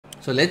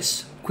So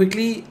let's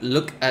quickly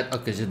look at...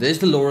 Okay, so there's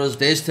Dolores,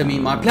 there's Timmy.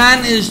 My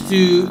plan is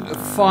to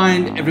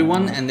find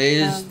everyone, and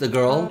there's the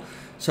girl.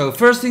 So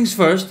first things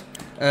first,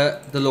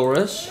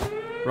 Dolores,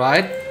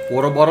 right?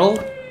 Water bottle,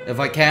 if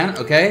I can,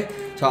 okay?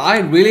 So I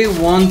really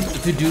want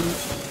to do...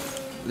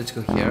 Let's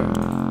go here.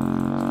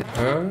 Get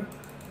her.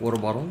 Water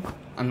bottle.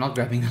 I'm not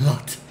grabbing a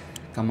lot.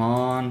 Come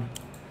on.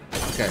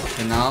 Okay,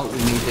 so now we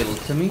need little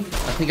Timmy.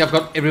 I think I've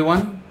got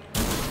everyone.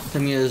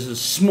 Timmy is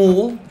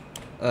small.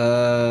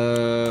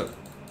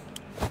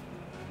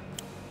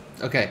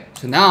 Okay,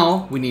 so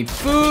now we need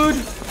food.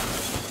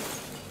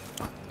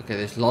 Okay,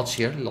 there's lots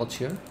here, lots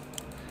here.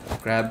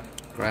 Grab,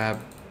 grab,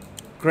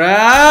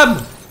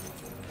 grab!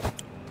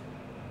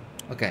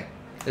 Okay,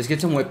 let's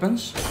get some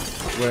weapons,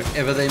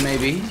 wherever they may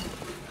be.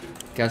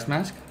 Gas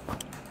mask,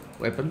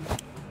 weapon,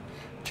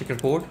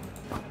 checkerboard.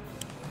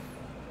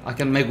 I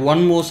can make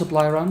one more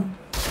supply run.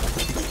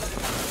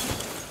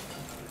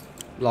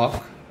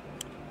 Lock.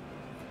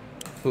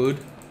 Food.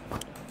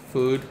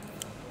 Food.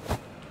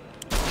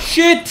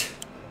 Shit!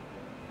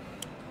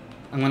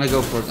 I'm gonna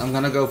go for it. I'm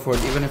gonna go for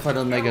it, even if I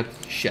don't make it.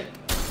 Shit.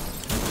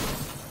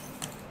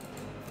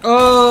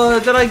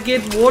 Oh, did I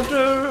get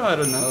water? I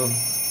don't know.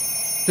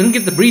 Didn't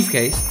get the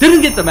briefcase.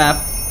 Didn't get the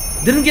map.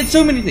 Didn't get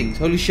so many things.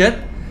 Holy shit.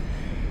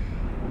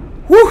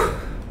 Whew.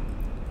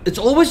 It's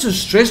always so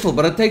stressful,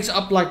 but it takes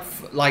up like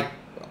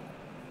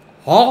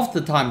half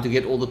the time to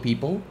get all the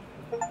people.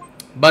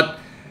 But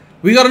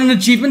we got an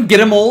achievement. Get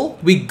them all.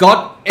 We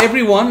got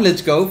everyone.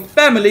 Let's go.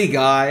 Family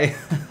Guy.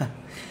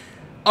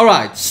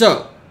 Alright,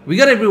 so we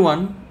got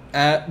everyone.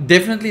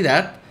 Definitely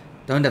that.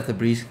 Don't have the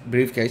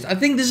briefcase. I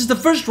think this is the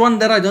first one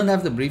that I don't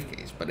have the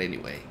briefcase. But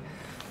anyway.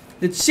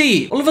 Let's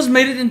see. All of us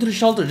made it into the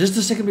shelter just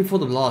a second before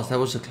the blast. That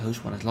was a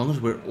close one. As long as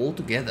we're all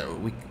together,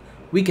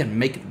 we can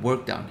make it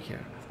work down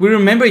here. We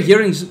remember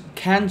hearing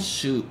canned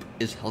soup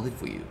is healthy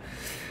for you.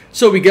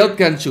 So we got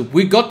canned soup.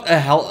 We got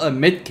a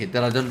med kit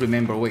that I don't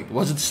remember. Wait,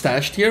 was it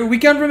stashed here? We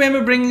can't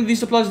remember bringing these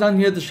supplies down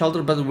here at the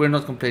shelter, but we're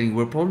not complaining.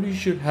 We probably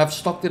should have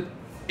stocked it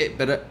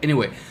better.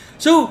 Anyway,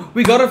 so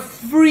we got a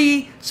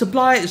free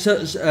supply,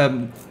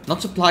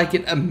 not supply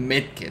kit, a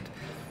med kit.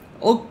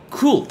 Oh,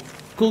 cool.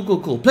 Cool,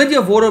 cool, cool. Plenty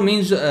of water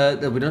means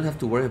that we don't have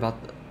to worry about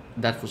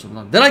that for some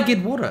time. Did I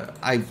get water?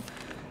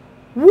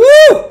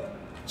 Woo!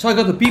 So I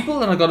got the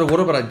people and I got the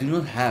water, but I do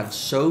not have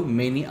so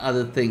many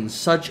other things,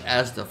 such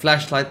as the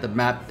flashlight, the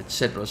map,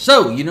 etc.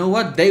 So, you know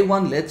what? Day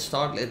one, let's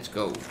start, let's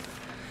go.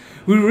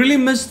 We really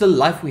miss the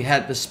life we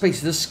had, the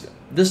space,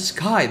 the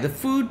sky, the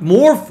food,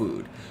 more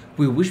food.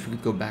 We wish we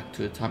could go back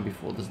to a time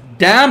before this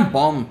damn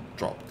bomb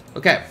dropped.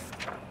 Okay.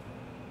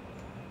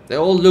 They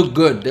all look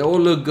good. They all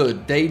look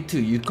good. Day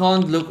two. You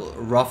can't look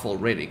rough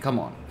already. Come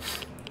on.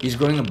 He's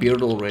growing a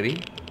beard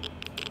already.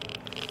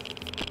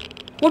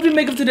 What we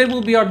make of today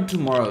will be our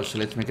tomorrow, so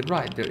let's make it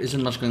right. There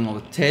isn't much going on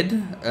with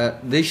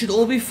Ted. They should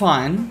all be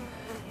fine.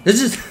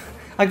 This is...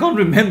 I can't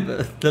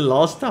remember the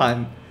last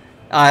time.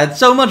 I had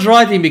so much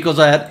writing because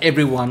I had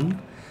everyone.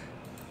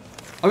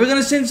 Are we going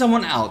to send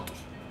someone out?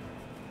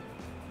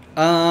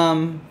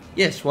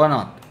 Yes, why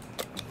not?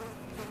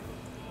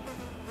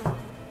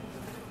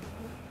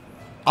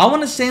 I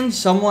want to send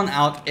someone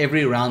out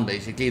every round,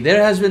 basically.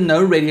 There has been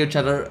no radio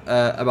chatter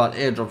about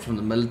airdrops from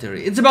the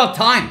military. It's about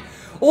time.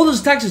 All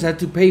those taxes had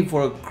to pay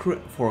for a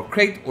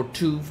crate or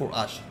two for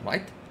us,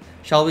 right?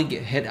 Shall we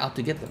head out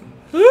to get them?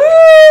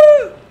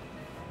 I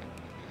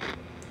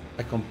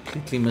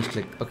completely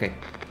misclicked. Okay.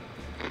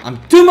 I'm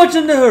too much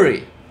in a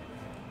hurry.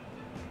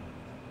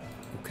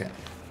 Okay.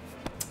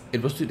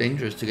 It was too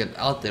dangerous to get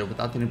out there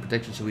without any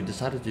protection, so we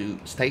decided to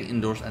stay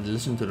indoors and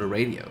listen to the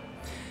radio.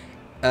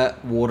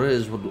 Water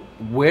is what...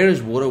 Where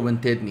is water when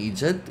Ted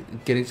needs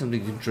it? Getting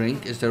something to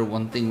drink. Is there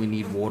one thing we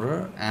need?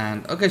 Water.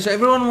 And... Okay, so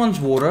everyone wants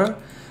water.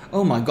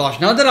 Oh my gosh,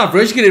 now that I've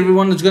rescued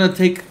everyone, it's gonna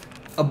take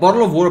a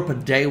bottle of water per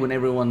day when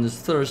everyone is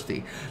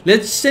thirsty.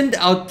 Let's send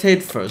out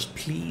Ted first.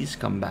 Please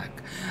come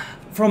back.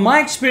 From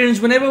my experience,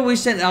 whenever we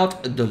send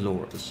out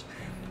Dolores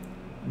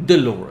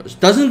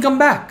doesn't come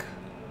back.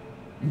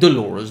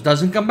 Dolores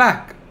doesn't come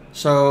back.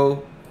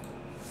 So,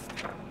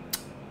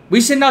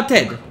 we send out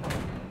Ted.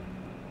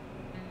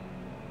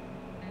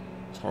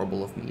 It's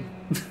horrible of me.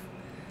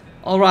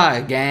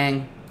 Alright,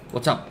 gang.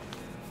 What's up?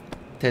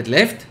 Ted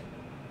left.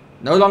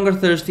 No longer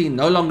thirsty,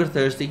 no longer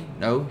thirsty,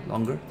 no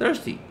longer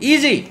thirsty.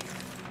 Easy!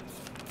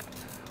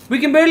 We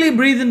can barely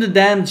breathe in the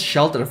damned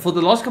shelter. For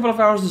the last couple of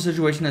hours, the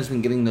situation has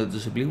been getting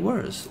noticeably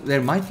worse.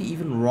 There might be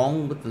even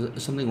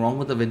something wrong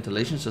with the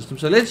ventilation system.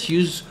 So let's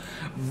use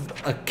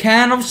a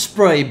can of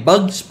spray,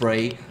 bug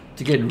spray,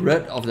 to get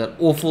rid of that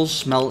awful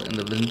smell in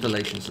the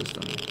ventilation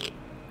system.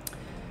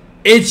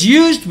 It's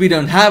used, we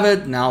don't have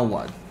it, now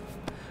what?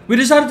 We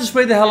decided to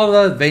spray the hell out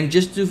of that vent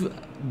just to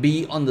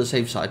be on the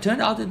safe side.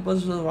 Turned out it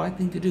was the right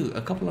thing to do.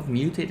 A couple of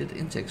mutated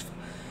insects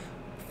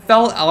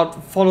fell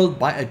out, followed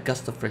by a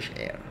gust of fresh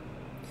air.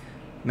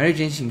 Mary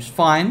Jane seems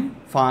fine,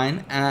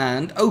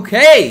 and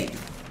okay.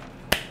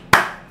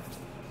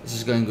 This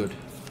is going good.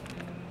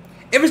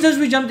 Ever since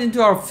we jumped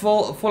into our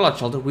fallout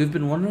shelter, we've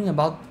been wondering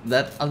about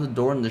that other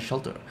door in the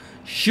shelter.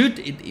 Should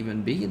it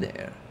even be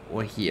there?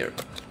 or here.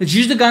 Let's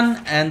use the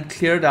gun and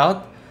clear it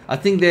out. I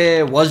think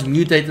there was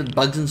mutated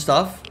bugs and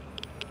stuff.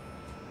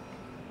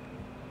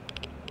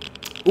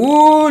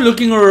 Ooh,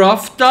 looking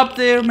roughed up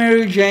there,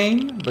 Mary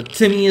Jane. But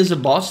Timmy is a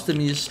boss.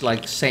 Timmy is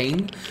like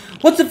sane.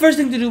 What's the first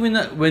thing to do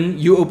when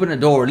you open a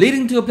door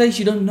leading to a place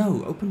you don't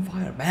know? Open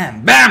fire.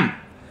 Bam, bam.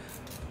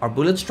 Our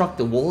bullet struck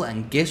the wall,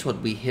 and guess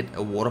what? We hit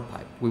a water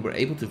pipe. We were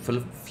able to fill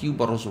a few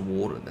bottles of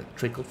water that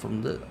trickled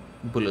from the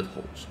bullet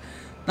holes.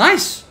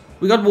 Nice.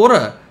 We got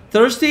water.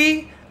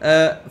 Thirsty,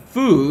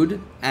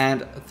 food,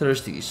 and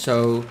thirsty.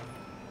 So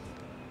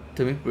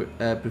Timmy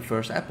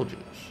prefers apple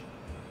juice.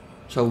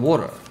 So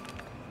water.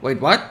 Wait,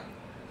 what?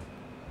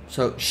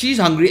 So she's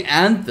hungry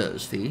and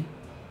thirsty.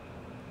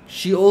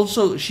 She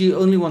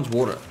only wants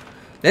water.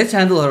 Let's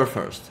handle her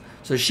first.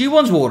 So she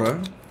wants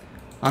water,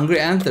 hungry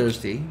and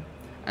thirsty,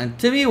 and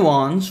Timmy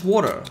wants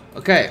water.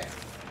 Okay.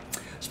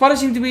 Spiders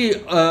seem to be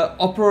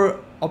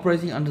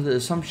operating under the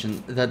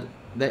assumption that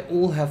they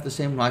all have the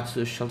same rights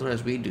to a shelter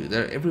as we do.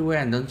 They're everywhere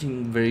and don't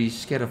seem very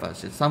scared of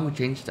us. It's time we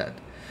change that.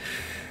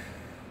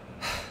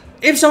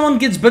 If someone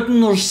gets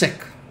bitten or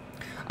sick,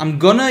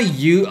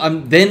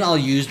 then I'll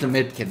use the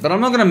medkit. But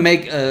I'm not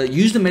gonna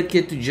use the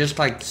medkit to just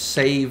like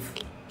save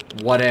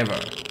whatever.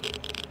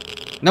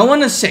 No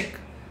one is sick.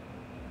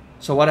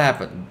 So what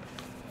happened?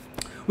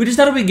 We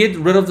decided we get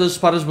rid of those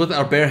spiders with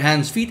our bare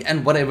hands, feet,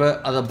 and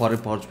whatever other body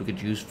parts we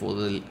could use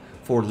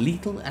for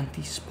lethal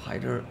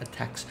anti-spider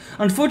attacks.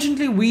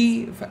 Unfortunately,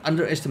 we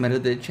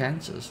underestimated their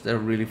chances. They're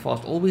really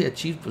fast. All we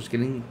achieved was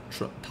getting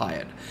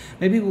tired.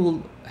 Maybe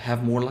we'll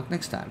have more luck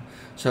next time.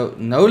 So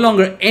no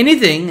longer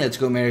anything. Let's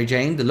go, Mary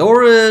Jane.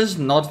 Dolores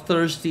not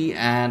thirsty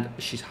and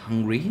she's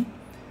hungry.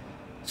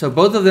 So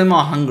both of them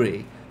are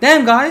hungry.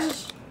 Damn,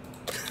 guys.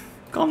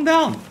 Calm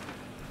down.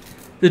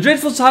 The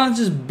dreadful silence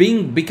is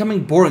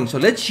becoming boring. So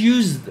let's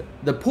use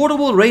the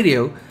portable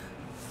radio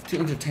to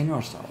entertain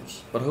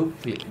ourselves. But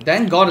hopefully,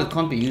 thank God it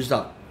can't be used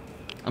up.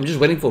 I'm just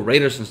waiting for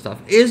raiders and stuff.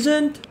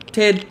 Isn't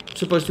Ted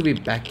supposed to be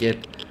back yet?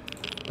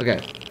 Okay.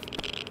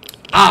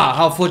 Ah,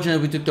 how fortunate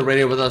we took the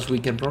radio with us. We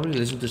can probably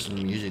listen to some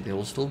music. They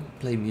will still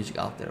play music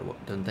out there,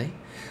 don't they?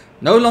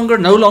 No longer,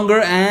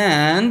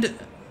 and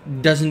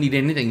doesn't need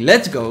anything.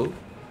 Let's go.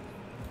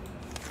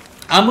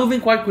 I'm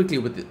moving quite quickly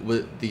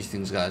with these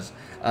things, guys.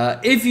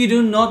 If you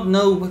do not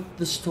know what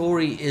the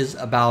story is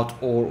about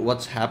or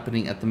what's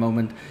happening at the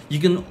moment, you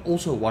can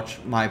also watch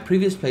my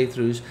previous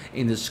playthroughs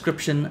in the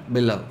description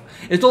below.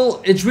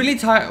 It's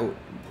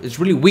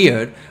really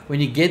weird when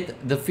you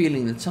get the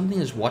feeling that something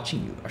is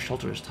watching you. Our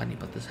shelter is tiny,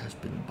 but this has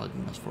been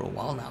bugging us for a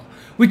while now.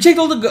 We checked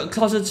all the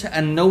closets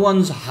and no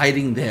one's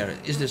hiding there.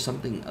 Is there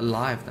something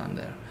alive down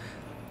there?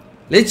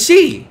 Let's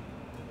see.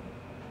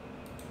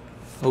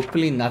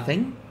 Hopefully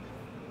nothing.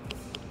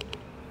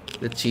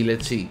 Let's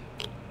see.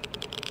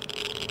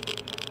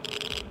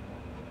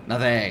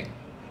 Nothing.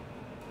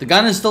 The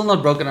gun is still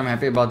not broken. I'm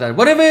happy about that.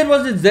 Whatever it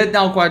was, it's dead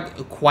now.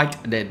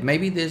 Quite dead.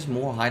 Maybe there's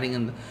more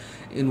hiding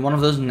in one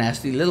of those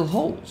nasty little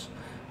holes.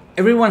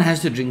 Everyone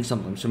has to drink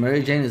something. So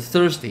Mary Jane is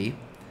thirsty.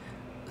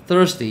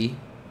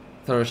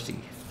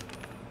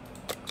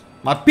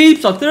 My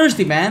peeps are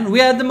thirsty, man. We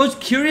had the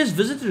most curious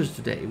visitors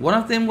today. One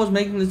of them was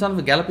making the sound of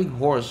a galloping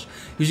horse,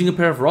 using a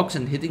pair of rocks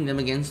and hitting them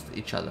against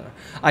each other.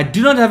 I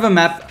do not have a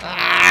map.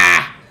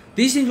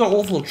 These things are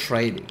awful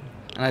trading.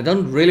 And I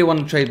don't really want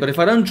to trade. But if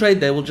I don't trade,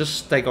 they will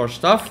just take our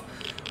stuff.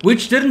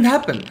 Which didn't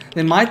happen.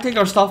 They might take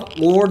our stuff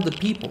or the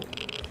people.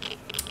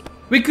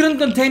 We couldn't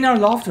contain our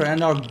laughter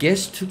and our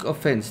guests took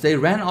offense. They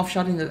ran off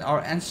shouting that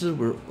our ancestors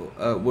were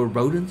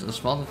rodents and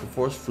smelled like the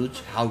forest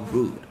fruits. How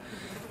rude.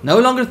 No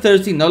longer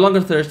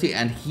thirsty,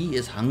 and he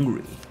is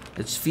hungry.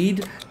 Let's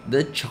feed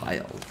the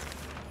child.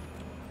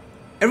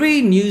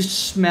 Every new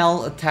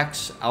smell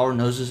attacks our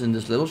noses in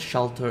this little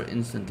shelter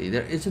instantly.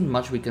 There isn't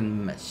much we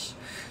can miss.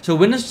 So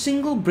when a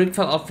single brick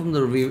fell out from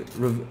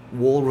the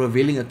wall,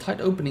 revealing a tight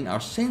opening,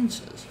 our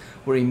senses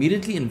were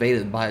immediately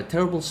invaded by a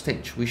terrible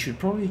stench. We should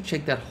probably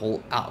check that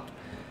hole out.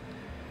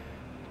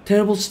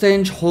 Terrible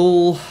stench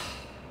hole.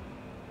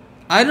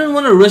 I don't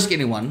want to risk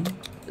anyone,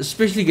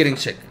 especially getting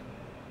sick.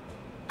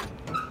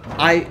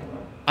 I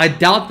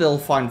doubt they'll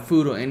find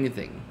food or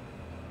anything.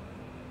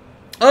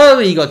 Oh,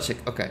 he got sick.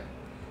 Okay.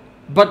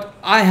 But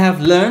I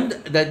have learned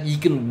that you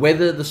can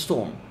weather the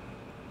storm.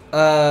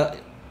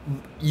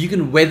 You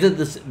can weather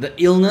the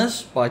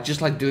illness by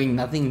just like doing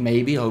nothing,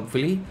 maybe,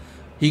 hopefully.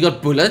 He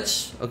got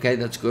bullets. Okay,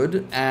 that's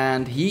good.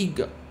 And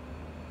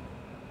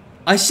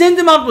I sent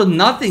him out with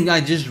nothing,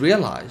 I just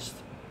realized.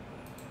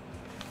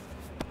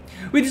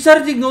 We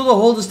decided to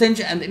ignore the stench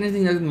and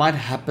anything that might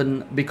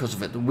happen because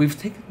of it. We've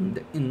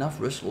taken enough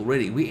risk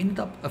already. We ended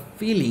up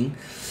feeling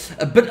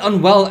a bit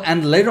unwell,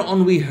 and later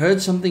on we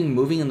heard something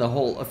moving in the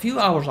hole. A few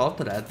hours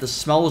after that, the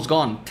smell was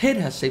gone. Ted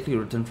has safely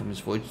returned from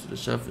his voyage to the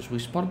surface. We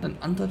spotted an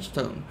untouched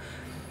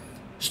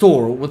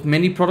store with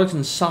many products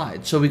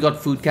inside. So we got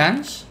food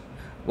cans.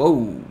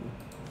 Whoa.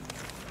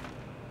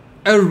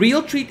 A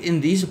real treat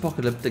in these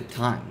apocalyptic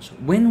times.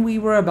 When we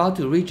were about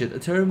to reach it, a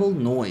terrible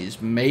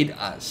noise made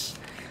us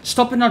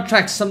stop in our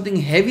tracks. Something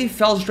heavy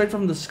fell straight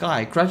from the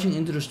sky, crashing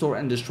into the store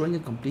and destroying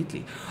it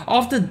completely.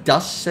 After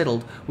dust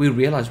settled, we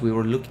realized we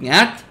were looking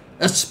at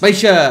a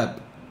spaceship.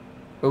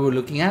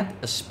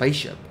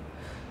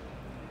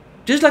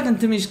 Just like in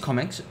Timmy's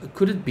comics,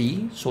 could it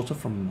be sort of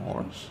from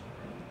Mars?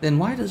 Then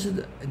why does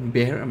it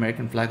bear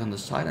American flag on the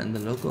side and the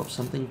logo of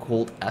something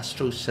called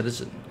Astro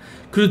Citizen?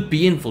 Could it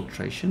be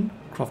infiltration?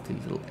 Crafty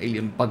little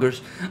alien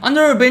buggers.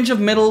 Under a bench of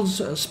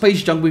metals,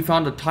 space junk, we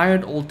found a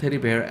tired old teddy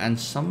bear and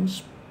some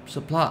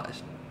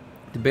supplies.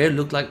 The bear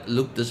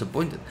looked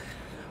disappointed.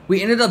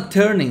 We ended up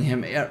turning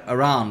him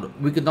around.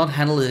 We could not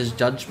handle his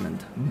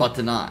judgment.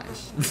 Button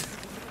eyes.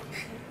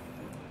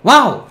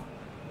 Wow!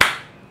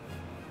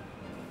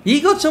 He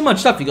got so much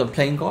stuff. He got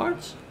playing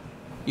cards.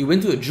 You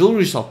went to a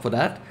jewelry shop for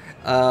that.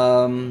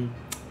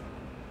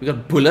 We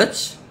got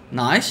bullets.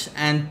 Nice.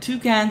 And 2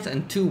 cans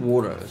and 2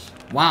 waters.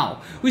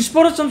 Wow. We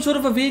spotted some sort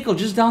of a vehicle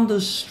just down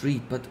the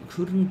street, but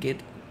couldn't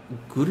get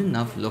a good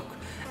enough look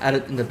at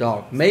it in the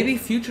dark. Maybe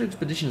future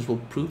expeditions will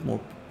prove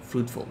more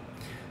fruitful.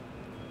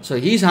 So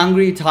he's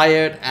hungry,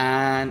 tired,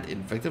 and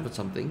infected with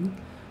something.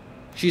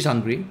 She's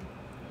hungry.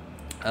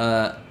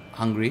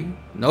 Hungry.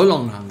 No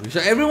longer hungry. So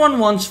everyone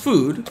wants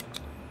food,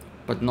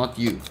 but not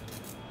you.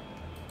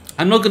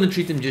 I'm not going to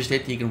treat him just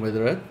yet. He can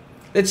weather it.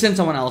 Let's send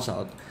someone else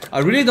out. I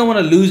really don't want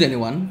to lose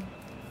anyone.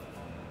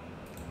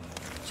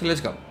 So let's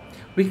go.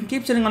 We can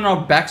keep sitting on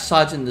our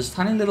backsides in this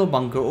tiny little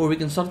bunker, or we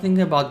can start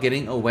thinking about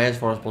getting away as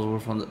far as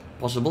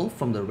possible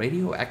from the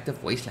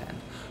radioactive wasteland.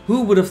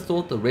 Who would have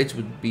thought the Reds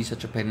would be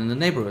such a pain in the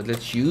neighborhood?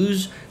 Let's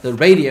use the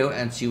radio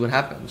and see what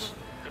happens.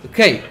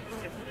 Okay,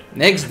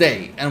 next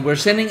day, and we're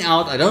sending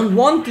out, I don't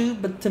want to,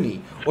 but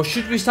Timmy. Or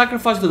should we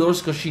sacrifice Dolores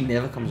because she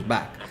never comes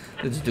back?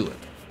 Let's do it.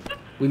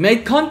 We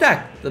made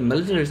contact. The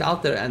military is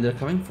out there and they're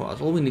coming for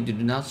us. All we need to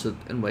do now is sit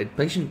and wait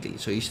patiently.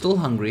 So he's still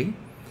hungry.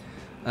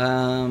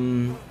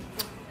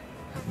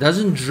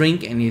 Doesn't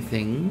drink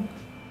anything.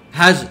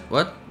 Has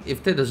what?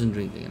 If they doesn't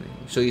drink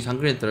anything. So he's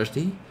hungry and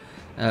thirsty.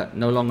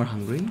 No longer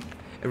hungry.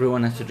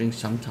 Everyone has to drink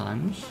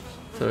sometimes.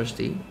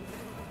 Thirsty.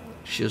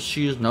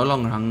 She is no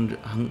longer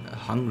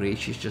hungry.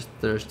 She's just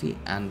thirsty.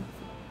 And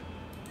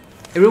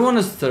everyone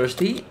is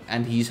thirsty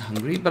and he's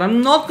hungry. But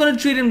I'm not going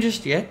to treat him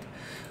just yet.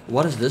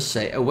 What does this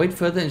say? Await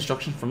further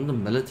instructions from the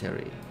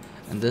military.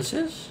 And this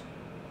is?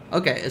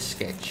 Okay, a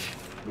sketch.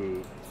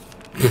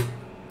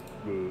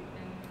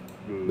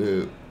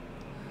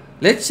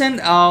 Let's send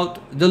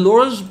out...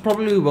 Dolores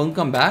probably won't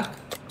come back.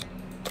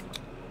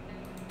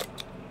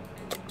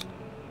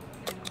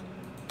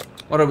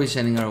 What are we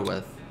sending her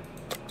with?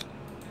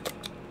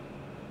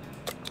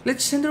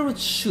 Let's send her with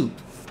soup.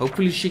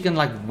 Hopefully she can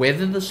like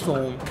weather the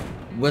storm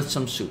with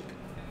some soup.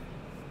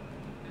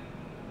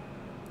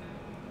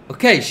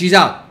 Okay, she's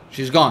out.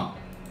 She's gone.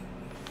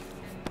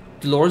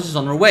 Dolores is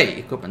on her way.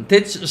 Equipment.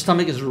 Ted's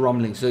stomach is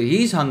rumbling. So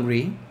he's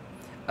hungry.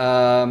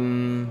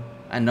 And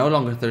no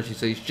longer thirsty.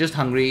 So he's just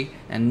hungry.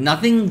 And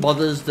nothing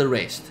bothers the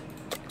rest.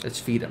 Let's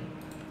feed him.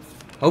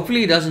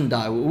 Hopefully he doesn't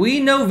die. We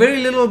know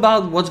very little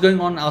about what's going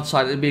on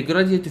outside. It'd be a good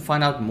idea to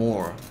find out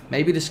more.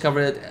 Maybe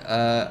discover it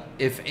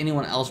if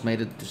anyone else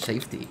made it to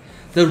safety.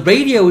 The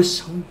radio is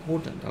so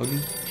important. Holy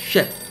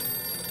shit.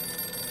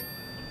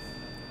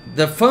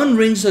 The phone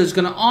rings, so it's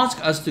going to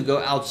ask us to go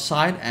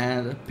outside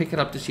and pick it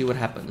up to see what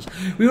happens.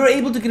 We were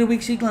able to get a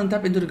weak signal and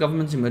tap into the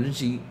government's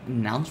emergency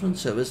announcement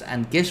service.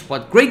 And guess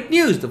what? Great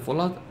news! The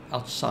fallout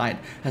outside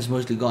has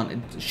mostly gone.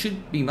 It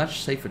should be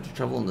much safer to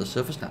travel on the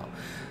surface now.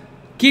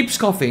 Keeps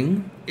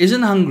coughing,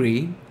 isn't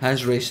hungry,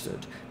 has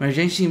rested. Mary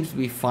Jane seems to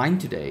be fine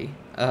today.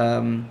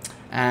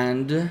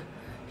 And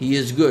he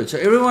is good. So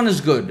everyone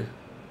is good,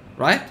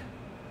 right?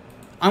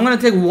 I'm going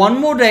to take one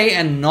more day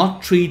and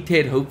not treat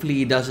Ted. Hopefully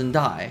he doesn't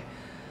die.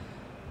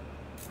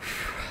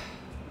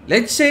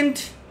 Let's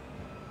send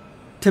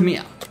Timmy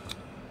out.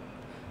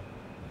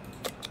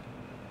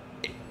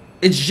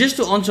 It's just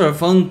to answer a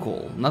phone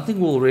call. Nothing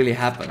will really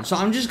happen. So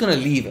I'm just going to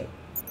leave it.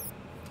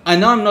 I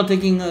know I'm not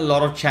taking a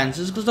lot of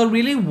chances because I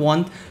really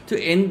want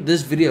to end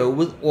this video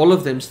with all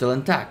of them still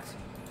intact.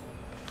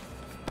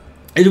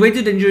 It's way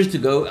too dangerous to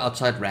go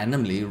outside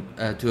randomly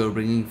to a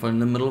ringing phone in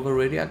the middle of a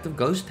radioactive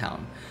ghost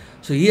town.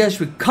 So he has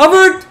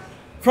recovered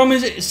from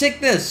his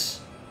sickness.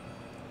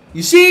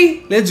 You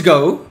see? Let's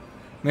go.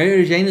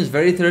 Mary Jane is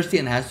very thirsty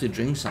and has to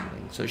drink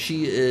something. So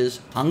she is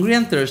hungry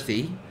and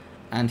thirsty.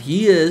 And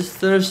he is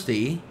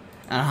thirsty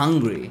and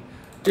hungry.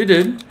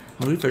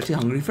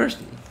 Hungry,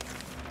 thirsty.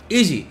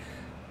 Easy.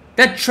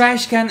 That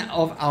trash can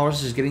of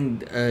ours is getting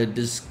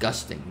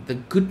disgusting. The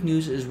good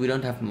news is we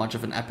don't have much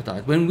of an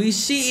appetite when we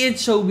see it,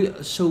 so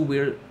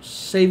we're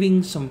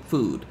saving some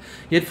food.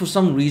 Yet for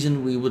some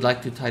reason we would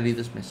like to tidy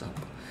this mess up.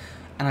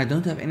 And I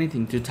don't have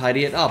anything to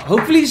tidy it up.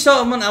 Hopefully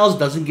someone else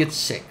doesn't get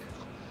sick.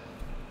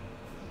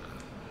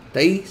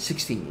 Day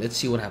 16. Let's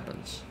see what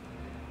happens.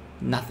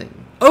 Nothing.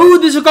 Oh,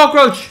 there's a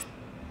cockroach!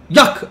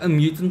 Yuck! A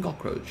mutant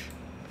cockroach.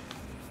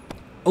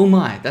 Oh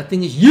my, that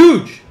thing is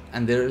huge!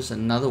 And there is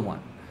another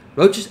one.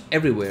 Roaches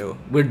everywhere.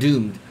 We're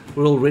doomed.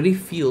 We already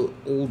feel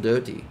all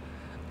dirty.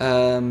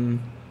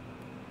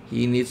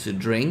 He needs to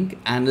drink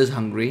and is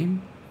hungry.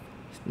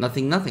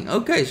 Nothing, nothing.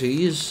 Okay, so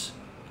he is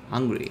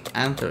hungry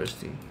and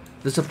thirsty.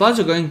 The supplies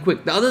are going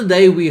quick. The other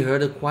day we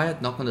heard a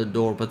quiet knock on the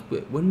door, but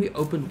when we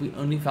opened, we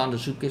only found a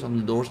suitcase on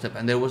the doorstep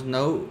and there was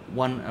no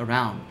one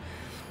around.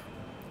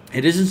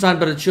 It is inside,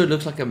 but it sure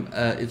looks like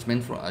it's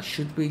meant for us.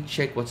 Should we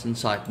check what's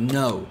inside?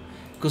 No.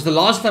 Because the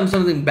last time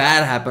something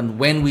bad happened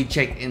when we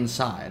checked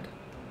inside.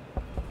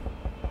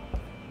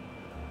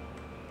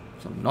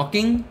 So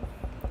knocking.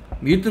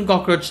 Mutant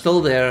cockroach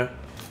still there.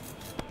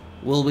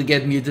 Will we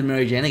get mutant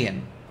Mary Jane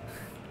again?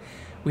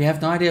 We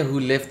have no idea who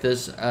left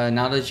this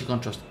now that you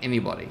can't trust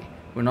anybody.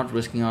 We're not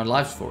risking our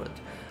lives for it.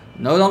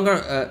 No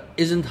longer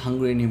isn't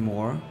hungry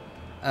anymore.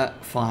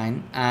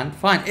 Fine and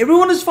fine.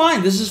 Everyone is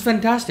fine. This is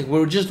fantastic.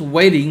 We're just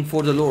waiting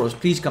for Dolores.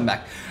 Please come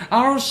back.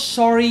 Our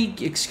sorry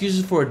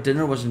excuses for a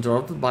dinner was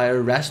interrupted by a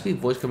raspy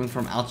voice coming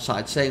from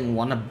outside saying,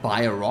 "Wanna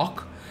buy a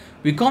rock?"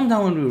 We calmed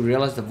down when we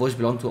realized the voice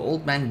belonged to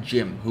old man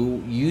Jim,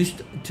 who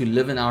used to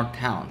live in our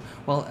town.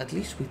 Well, at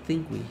least we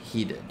think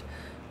he did.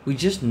 We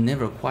just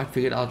never quite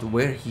figured out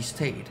where he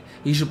stayed.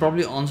 He should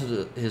probably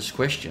answer his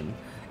question.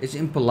 It's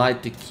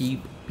impolite to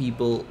keep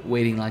people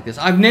waiting like this.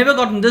 I've never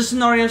gotten this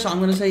scenario, so I'm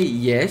going to say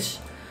yes.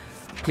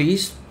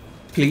 Please,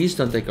 please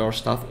don't take our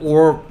stuff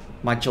or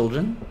my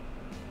children.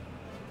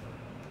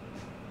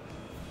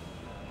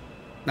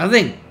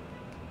 Nothing.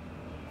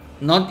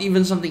 Not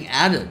even something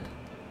added.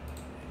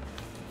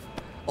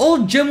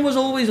 Old Jim was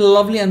always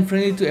lovely and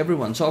friendly to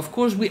everyone, so of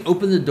course we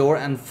opened the door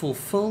and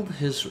fulfilled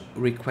his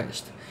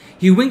request.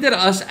 He winked at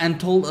us and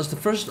told us the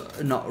first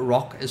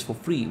rock is for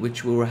free,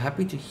 which we were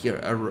happy to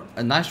hear.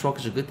 A nice rock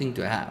is a good thing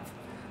to have.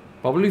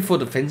 Probably for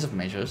defensive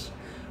measures.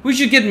 We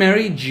should get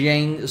Mary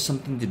Jane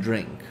something to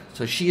drink.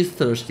 So she is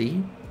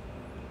thirsty.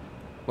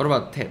 What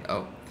about Ted?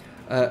 Oh.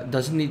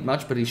 Doesn't need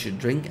much, but he should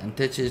drink. And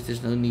Ted says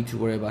there's no need to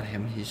worry about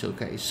him. He's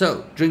okay.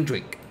 So,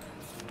 drink.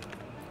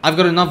 I've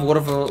got enough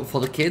water for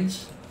the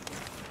kids.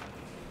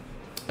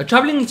 A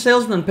traveling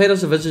salesman paid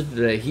us a visit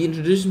today. He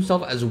introduced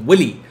himself as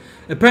Willie.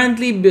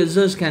 Apparently,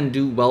 business can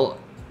do well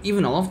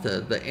even after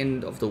the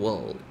end of the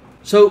world.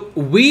 So,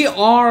 we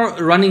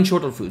are running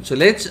short of food. So,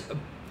 let's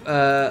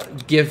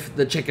give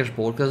the checkers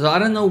board, because I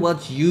don't know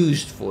what's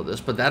used for this,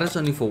 but that is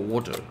only for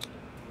water.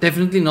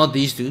 Definitely not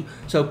these two.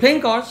 So,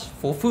 playing cards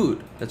for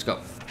food. Let's go.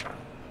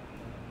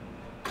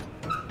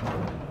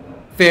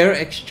 Fair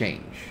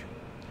exchange.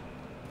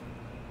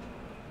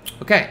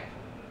 Okay.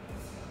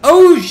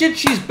 Oh shit,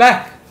 she's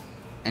back.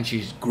 And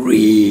she's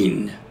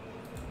green.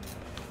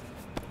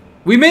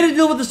 We made a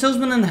deal with the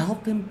salesman and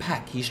helped him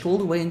pack. He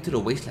strolled away into the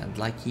wasteland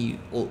like he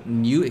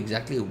knew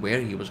exactly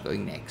where he was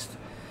going next.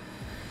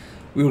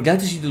 We were glad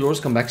to see Dolores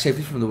come back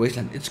safely from the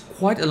wasteland. It's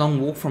quite a long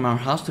walk from our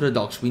house to the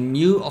docks. We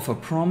knew of a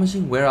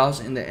promising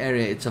warehouse in the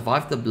area. It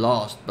survived the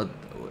blast, but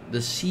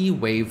the sea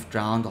wave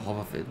drowned half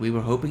of it. We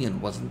were hoping it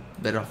wasn't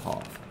the better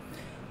half.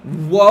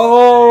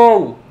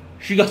 Whoa!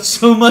 She got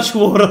so much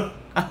water.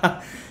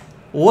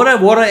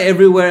 Water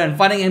everywhere, and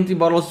finding empty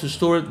bottles to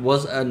store it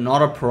was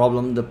not a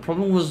problem. The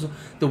problem was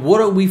the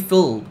water we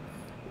filled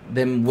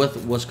them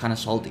with was kind of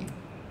salty.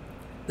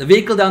 The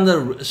vehicle down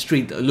the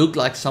street looked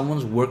like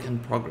someone's work in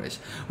progress.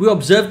 We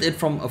observed it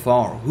from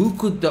afar. Who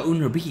could the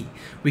owner be?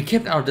 We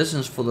kept our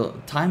distance for the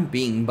time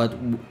being, but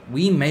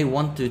we may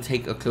want to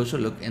take a closer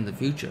look in the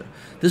future.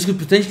 This could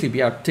potentially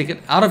be our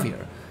ticket out of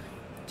here.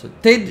 So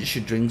Ted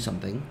should drink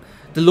something.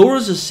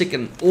 Dolores is sick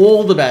and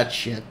all the bad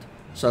shit.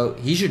 So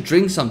he should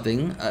drink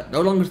something.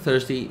 No longer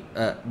thirsty,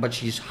 but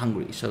she's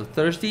hungry. So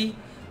thirsty,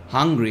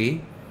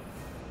 hungry,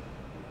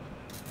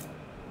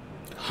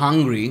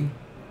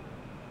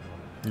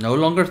 no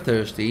longer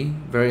thirsty,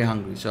 very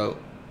hungry. So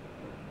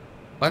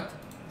what?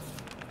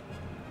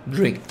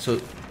 Drink. So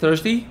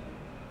thirsty,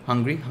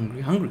 hungry.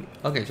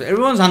 Okay, so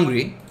everyone's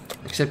hungry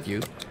except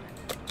you.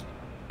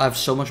 I have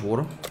so much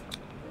water.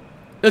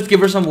 Let's give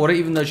her some water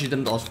even though she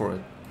didn't ask for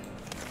it.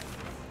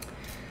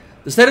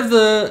 The state of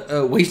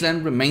the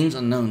wasteland remains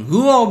unknown.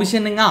 Who are we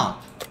sending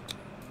out?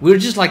 We're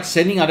just like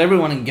sending out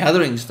everyone and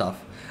gathering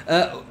stuff.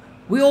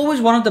 We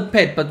always wanted a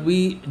pet, but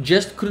we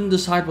just couldn't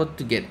decide what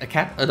to get. A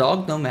cat, a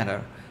dog, no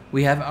matter.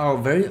 We have our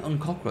very own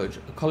cockroach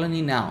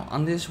colony now,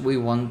 unless we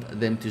want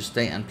them to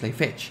stay and play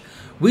fetch.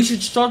 We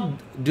should start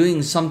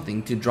doing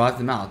something to drive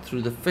them out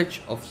through the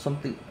fetch of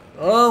something.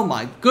 Oh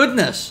my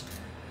goodness!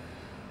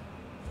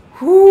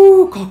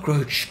 Whoo,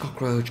 cockroach.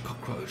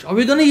 Are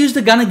we gonna use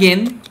the gun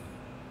again?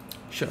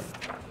 Sure.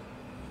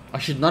 I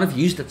should not have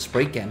used that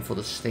spray can for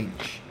the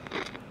stench.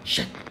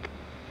 Shit.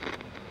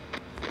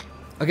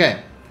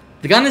 Okay.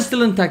 The gun is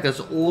still intact. That's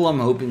all I'm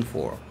hoping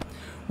for.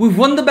 We've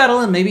won the battle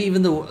and maybe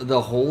even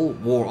the whole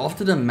war.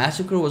 After the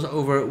massacre was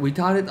over, we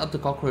tidied up the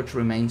cockroach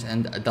remains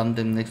and dumped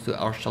them next to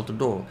our shelter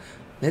door.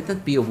 Let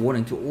that be a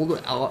warning to all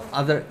the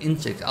other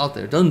insects out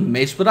there. Don't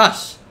mess with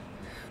us.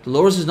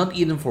 Dolores has not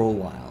eaten for a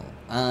while.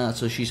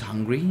 So she's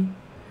hungry.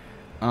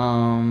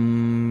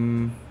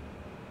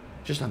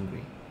 Just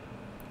hungry.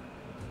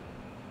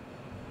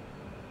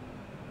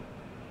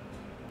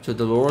 So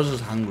Dolores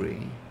is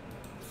hungry.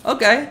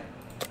 Okay.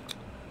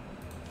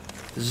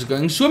 This is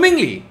going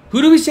swimmingly.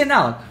 Who do we send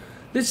out?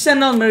 Let's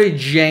send out Mary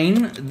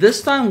Jane,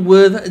 this time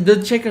with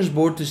the checkers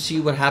board to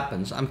see what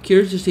happens. I'm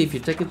curious to see if you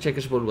take a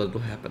checkers board, what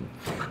will happen.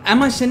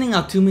 Am I sending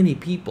out too many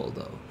people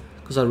though?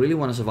 Because I really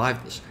want to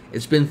survive this.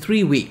 It's been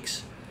 3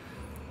 weeks.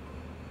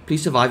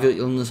 Please survive your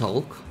illness,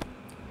 Hulk.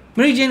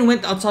 Mary Jane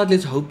went outside.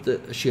 Let's hope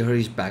that she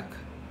hurries back.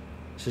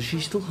 So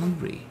she's still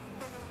hungry.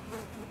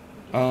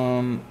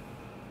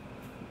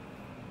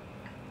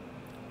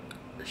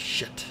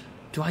 Shit.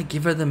 Do I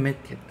give her the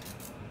medkit?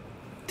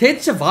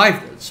 Ted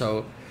survived it,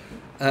 so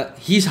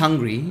he's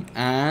hungry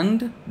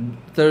and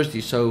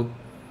thirsty. So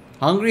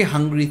hungry,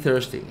 hungry,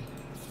 thirsty.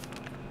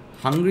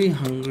 Hungry,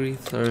 hungry,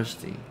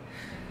 thirsty.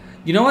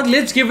 You know what?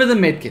 Let's give her the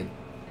medkit.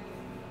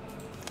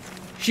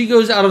 She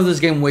goes out of this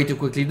game way too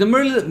quickly. The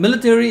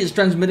military is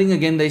transmitting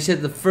again. They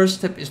said the first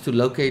step is to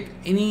locate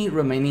any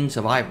remaining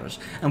survivors.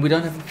 And we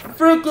don't have a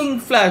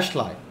freaking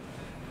flashlight.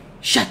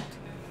 Shit.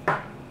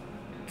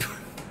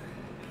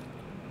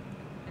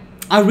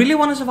 I really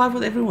want to survive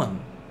with everyone.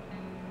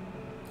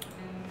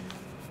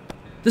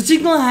 The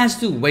signal has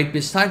to wait.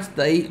 Besides,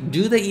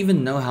 do they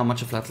even know how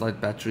much a flashlight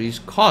batteries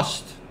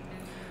cost?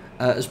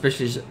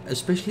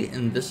 Especially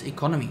in this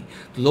economy.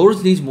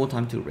 Dolores needs more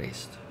time to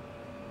rest.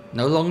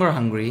 No longer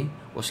hungry,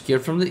 was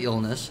scared from the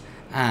illness,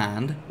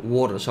 and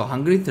water. So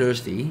hungry,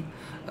 thirsty.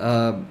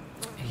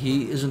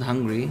 He isn't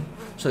hungry.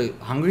 So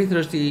hungry,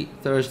 thirsty,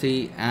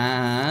 thirsty,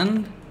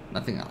 and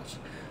nothing else.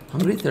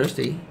 Hungry,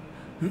 thirsty,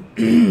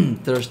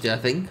 thirsty, I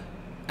think,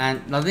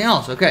 and nothing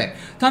else. Okay,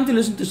 time to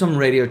listen to some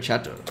radio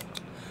chatter.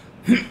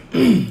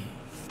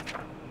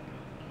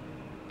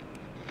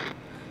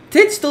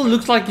 Ted still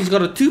looks like he's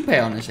got a toupee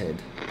on his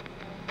head.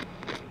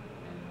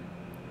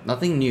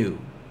 Nothing new.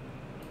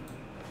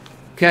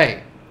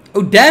 Okay.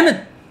 Oh, damn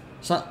it!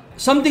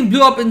 Something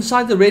blew up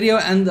inside the radio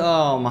and...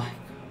 oh my...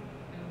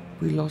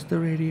 we lost the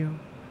radio.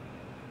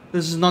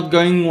 This is not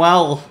going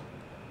well.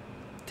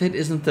 Ted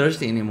isn't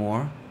thirsty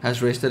anymore.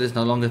 Has rested, is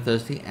no longer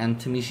thirsty, and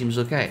Timmy seems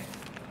okay.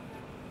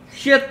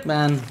 Shit,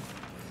 man.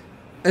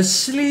 A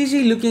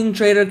sleazy looking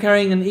trader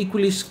carrying an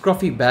equally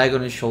scruffy bag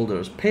on his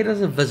shoulders paid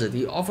us a visit.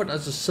 He offered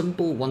us a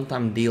simple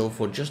one-time deal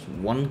for just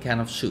 1 can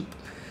of soup.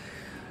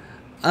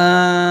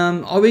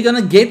 Are we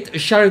gonna get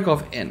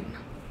Sharikov in?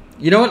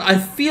 You know what? I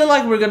feel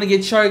like we're gonna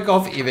get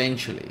Sharikov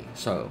eventually.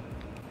 So,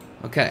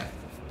 okay.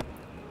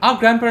 Our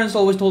grandparents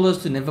always told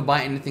us to never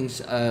buy anything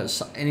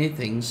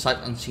sight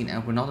unseen,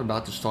 and we're not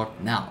about to start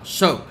now.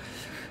 So,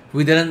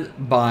 we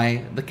didn't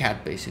buy the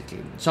cat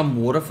basically.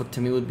 Some water for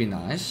Timmy would be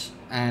nice,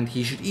 and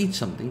he should eat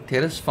something.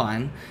 Ted is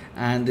fine,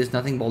 and there's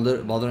nothing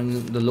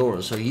bothering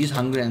Dolores, so he's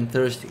hungry and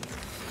thirsty.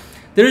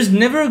 There is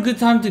never a good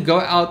time to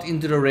go out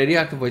into the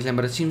radioactive wasteland,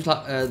 but it seems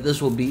like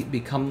this will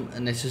become a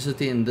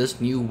necessity in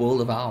this new world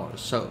of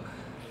ours. So,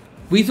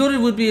 we thought it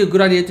would be a good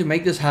idea to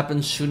make this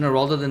happen sooner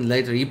rather than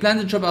later. He planned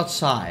a trip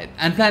outside,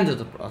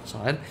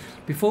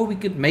 before we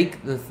could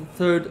make the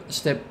third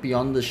step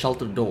beyond the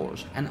shelter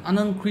doors. An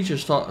unknown creature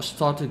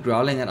started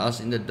growling at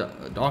us in the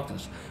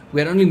darkness.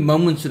 We had only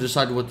moments to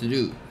decide what to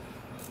do.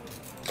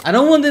 I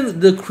don't want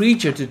the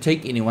creature to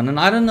take anyone, and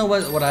I don't know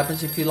what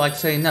happens if you like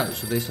say no.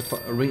 So there's a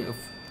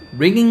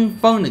ringing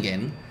phone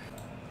again.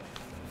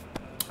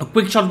 A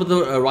quick shot with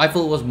a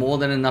rifle was more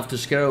than enough to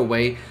scare her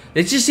away.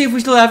 Let's just see if we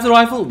still have the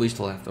rifle. We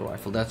still have the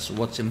rifle. That's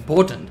what's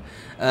important.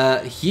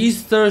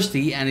 He's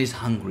thirsty and he's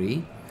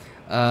hungry.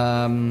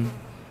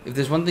 If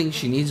there's one thing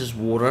she needs is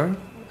water,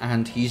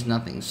 and he's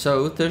nothing.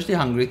 So thirsty,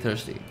 hungry,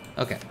 thirsty.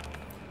 Okay.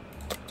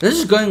 This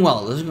is going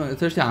well. This is going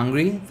thirsty,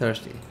 hungry,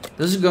 thirsty.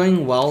 This is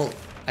going well.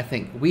 I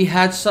think we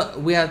had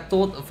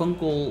thought a phone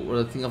call or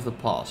a thing of the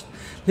past.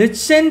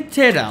 Let's send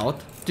Ted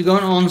out to go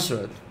and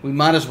answer it. We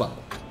might as well.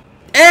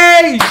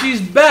 Hey,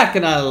 she's back,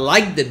 and I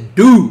like the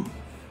do.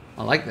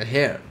 I like the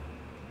hair.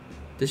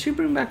 Did she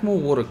bring back more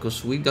water?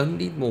 Because we don't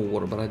need more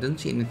water, but I didn't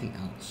see anything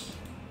else.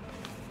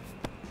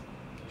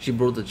 She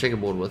brought the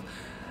checkerboard with.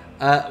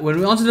 When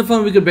we answered the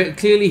phone, we could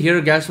clearly hear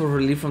a gasp of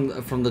relief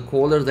from the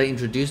caller. They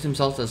introduced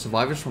themselves as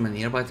survivors from a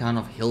nearby town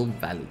of Hill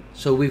Valley.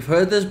 So we've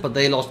heard this, but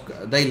they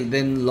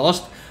then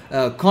lost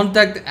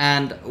contact,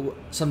 and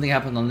something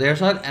happened on their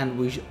side, and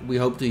we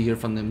hope to hear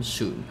from them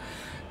soon.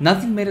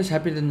 Nothing made us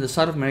happier than the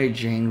sight of Mary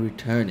Jane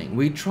returning.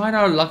 We tried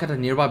our luck at a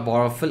nearby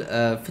bar,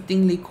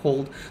 fittingly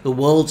called the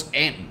World's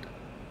End.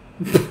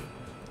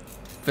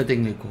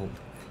 Fittingly called.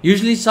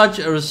 Usually such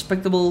a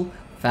respectable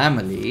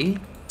family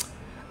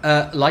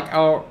like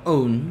our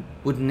own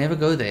would never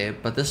go there,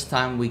 but this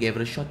time we gave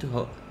it a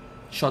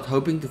shot,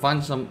 hoping to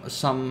find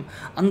some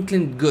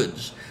unclean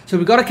goods. So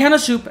we got a can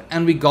of soup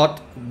and we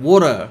got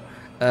water.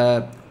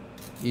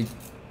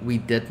 We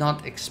did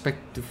not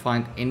expect to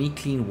find any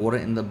clean water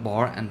in the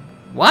bar. And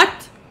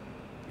what?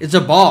 It's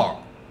a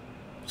bar.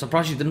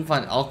 Surprised you didn't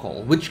find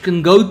alcohol, which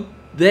can go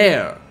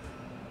there.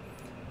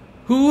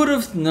 Who would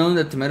have known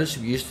that tomato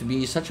soup used to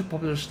be such a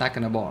popular snack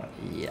in a bar?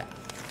 Yeah.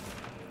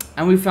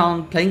 And we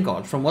found playing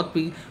cards. From what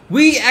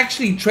we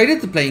actually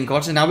traded the playing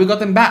cards, and now we got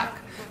them back.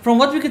 From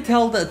what we could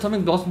tell, the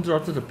atomic blast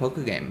interrupted the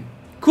poker game.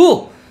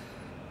 Cool.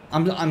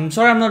 I'm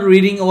sorry I'm not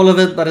reading all of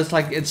it, but it's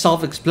like it's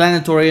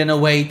self-explanatory in a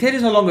way. Ted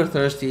is no longer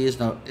thirsty,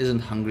 isn't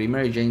hungry.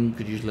 Mary Jane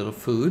could use a little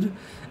food,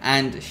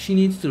 and she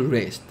needs to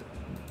rest.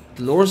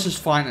 Dolores is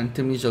fine, and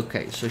Timmy's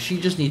okay. So she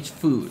just needs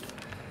food.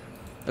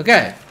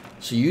 Okay,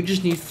 so you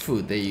just need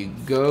food. There you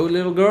go,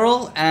 little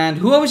girl. And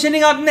who are we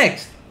sending out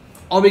next?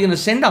 Are we gonna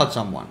send out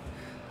someone?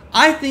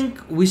 I think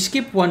we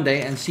skip one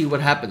day and see what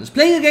happens.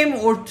 Playing a game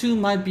or two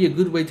might be a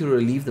good way to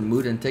relieve the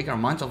mood and take our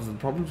minds off the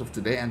problems of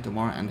today and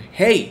tomorrow. And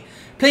hey,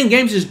 playing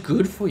games is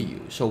good for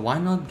you, so why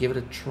not give it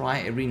a try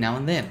every now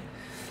and then?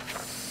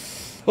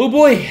 Oh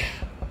boy,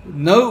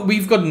 no,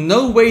 we've got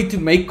no way to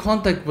make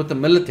contact with the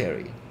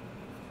military.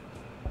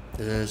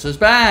 This is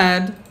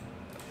bad.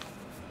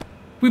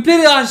 We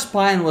played the I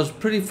Spy and was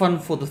pretty fun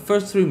for the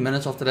first 3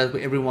 minutes. After that,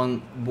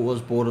 everyone was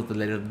bored of the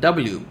letter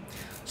W.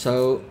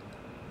 So,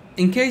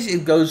 in case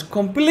it goes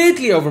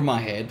completely over my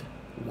head,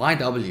 why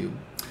W?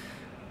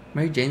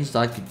 Mary Jane's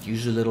diet could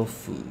use a little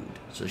food.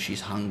 So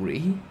she's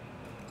hungry,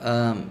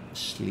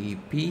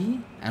 sleepy,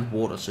 and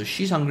water. So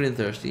she's hungry and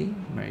thirsty,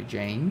 Mary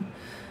Jane.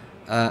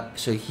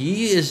 So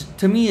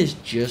Timmy is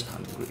just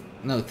hungry.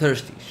 No,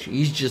 thirsty.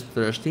 He's just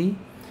thirsty.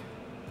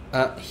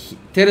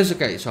 Ted is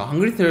okay. So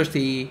hungry,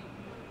 thirsty,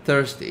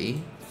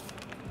 thirsty.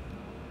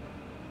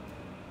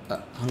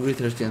 Hungry,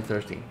 thirsty, and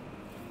thirsty.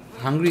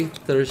 Hungry,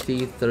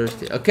 thirsty,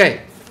 thirsty.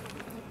 Okay.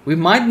 We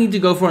might need to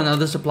go for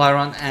another supply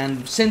run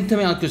and send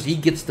Timmy out because he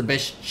gets the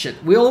best shit.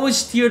 We always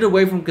steered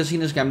away from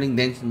casinos, gambling,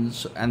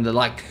 dens, and the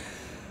like.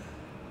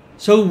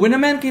 So when a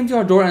man came to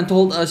our door and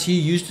told us he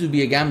used to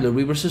be a gambler,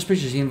 we were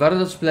suspicious. He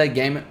invited us to play a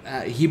game.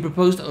 He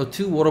proposed a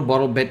 2 water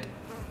bottle bet.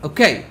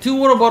 Okay, 2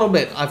 water bottle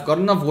bet. I've got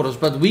enough waters,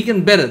 but we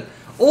can bet it.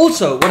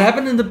 Also, what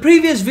happened in the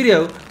previous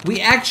video, we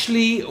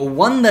actually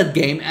won that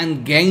game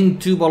and gained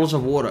 2 bottles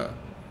of water.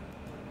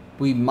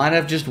 We might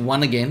have just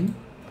won again.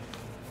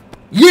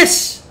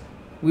 Yes!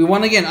 We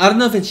won again. I don't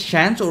know if it's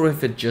chance or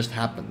if it just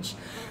happens.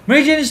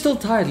 Mary Jane is still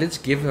tired. Let's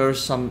give her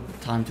some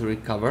time to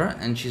recover.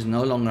 And she's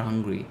no longer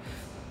hungry.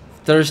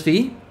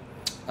 Thirsty.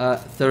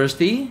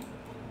 Thirsty.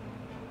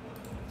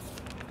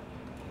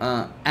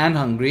 And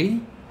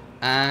hungry.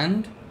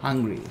 And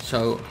hungry.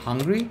 So,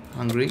 hungry,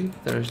 hungry,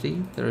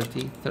 thirsty,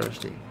 thirsty,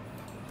 thirsty.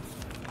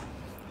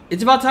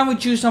 It's about time we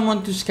choose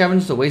someone to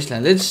scavenge the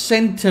wasteland. Let's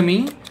send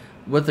Timmy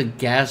with a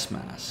gas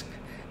mask.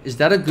 Is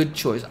that a good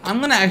choice? I'm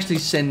going to actually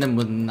send him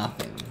with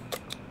nothing.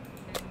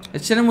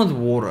 Let's send him with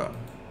water.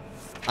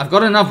 I've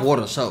got enough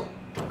water, so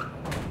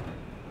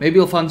maybe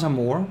we'll find some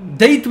more.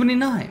 Day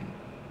 29.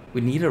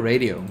 We need a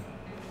radio.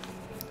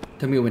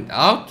 Timmy went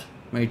out.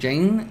 Mary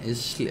Jane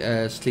is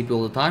sleepy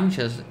all the time.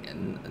 She has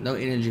no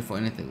energy for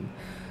anything.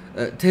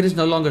 Ted is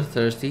no longer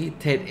thirsty.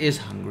 Ted is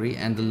hungry.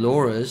 And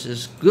Dolores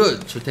is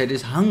good. So Ted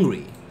is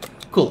hungry.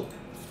 Cool.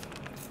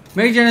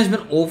 Mary Jane has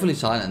been awfully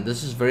silent.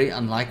 This is very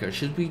unlike her.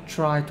 Should we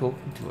try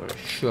talking to her?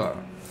 Sure.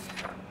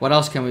 What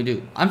else can we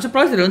do? I'm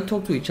surprised they don't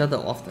talk to each other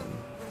often.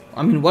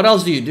 I mean, what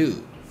else do you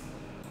do?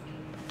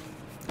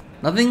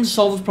 Nothing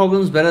solves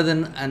problems better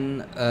than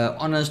an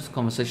honest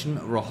conversation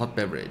or a hot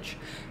beverage.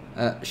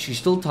 She's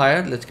still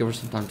tired. Let's give her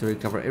some time to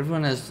recover.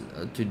 Everyone has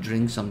to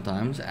drink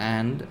sometimes.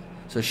 And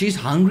so she's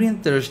hungry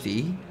and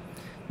thirsty.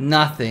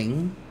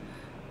 Nothing.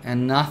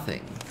 And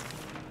nothing.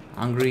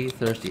 Hungry,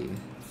 thirsty.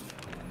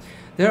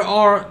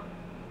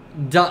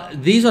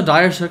 These are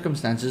dire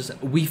circumstances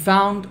we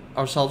found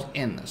ourselves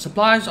in.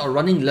 Supplies are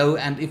running low,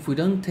 and if we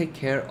don't take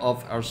care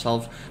of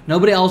ourselves,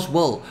 nobody else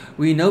will.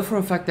 We know for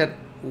a fact that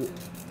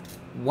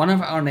one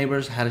of our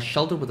neighbors had a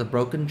shelter with a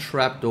broken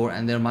trapdoor,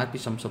 and there might be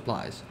some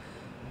supplies.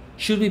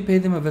 Should we pay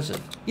them a visit?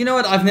 You know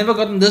what? I've never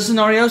gotten this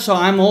scenario, so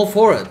I'm all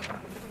for it.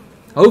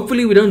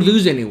 Hopefully we don't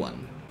lose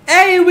anyone.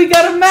 Hey, we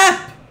got a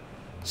map!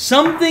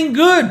 Something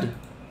good!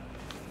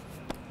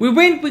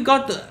 We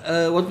got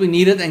what we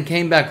needed and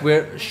came back.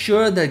 We're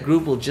sure that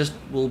group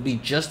will be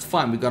just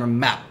fine. We got a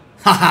map.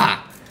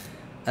 Haha.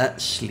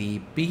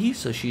 Sleepy,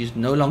 so she's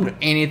no longer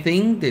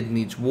anything that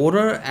needs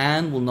water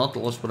and will not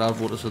last without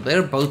water. So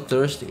they're both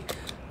thirsty.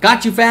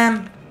 Got you,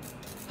 fam.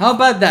 How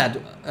about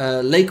that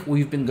lake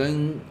we've been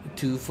going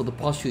to for the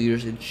past few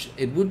years?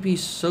 It would be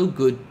so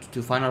good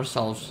to find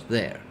ourselves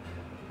there.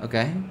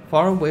 Okay,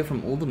 far away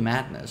from all the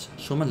madness.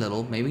 Swim a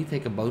little, maybe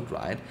take a boat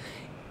ride.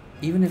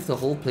 Even if the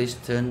whole place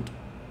turned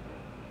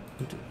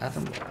into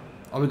atom.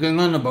 Are we going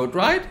on a boat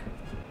ride?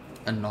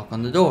 A knock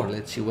on the door.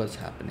 Let's see what's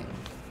happening.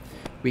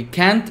 We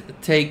can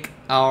take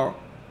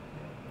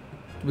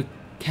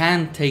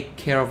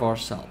care of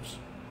ourselves.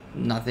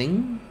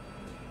 Nothing.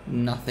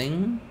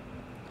 Nothing.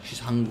 She's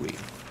hungry.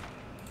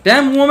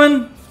 Damn,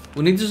 woman!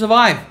 We need to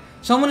survive.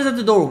 Someone is at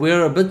the door.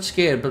 We're a bit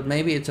scared, but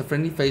maybe it's a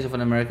friendly face of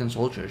an American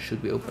soldier.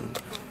 Should we open?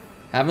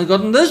 Haven't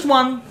gotten this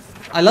one.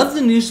 I love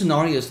the new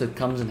scenarios that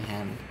comes in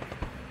hand.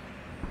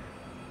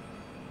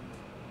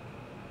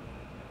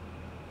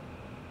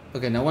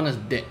 Okay, no one is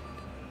dead.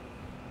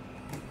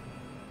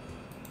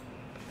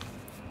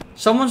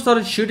 Someone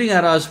started shooting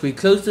at us. We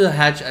closed the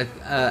hatch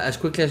as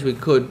quickly as we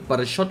could, but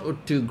a shot or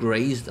two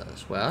grazed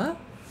us. What?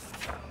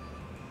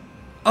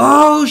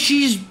 Oh,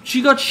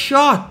 she got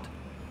shot.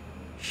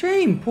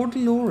 Shame, poor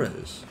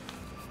Dolores.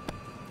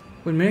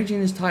 When Mary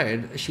Jane is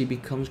tired, she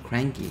becomes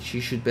cranky. She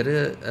should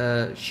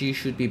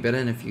be better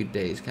in a few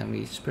days. Can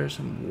we spare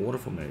some water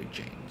for Mary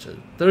Jane? So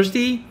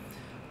thirsty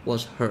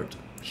was hurt.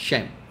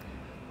 Shame.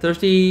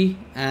 Thirsty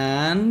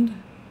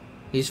and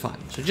he's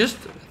fine. So just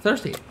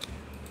thirsty.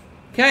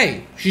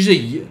 Okay, she's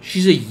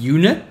a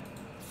unit.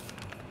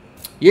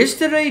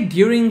 Yesterday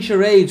during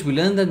charades, we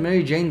learned that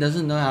Mary Jane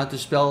doesn't know how to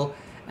spell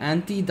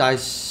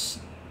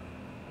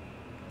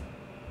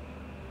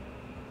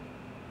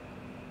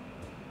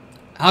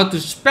how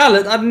to spell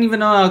it. I don't even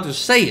know how to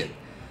say it.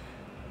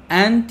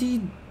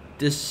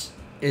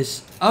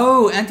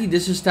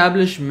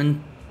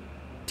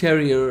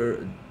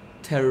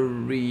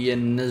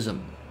 Anti-disestablishmentarianism.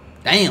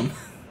 Damn.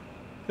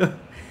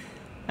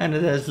 And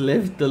it has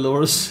left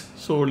Dolores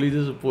sorely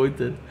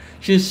disappointed.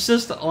 She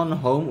insists on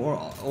home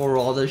or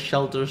rather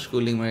shelter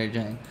schooling Mary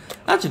Jane.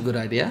 That's a good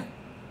idea.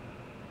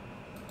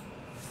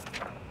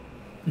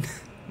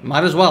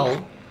 Might as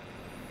well.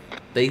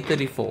 Day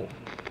 34.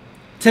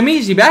 Timmy,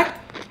 is he back?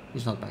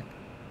 He's not back.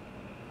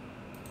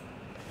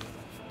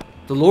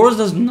 Dolores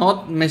does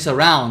not mess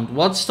around.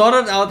 What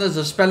started out as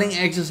a spelling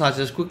exercise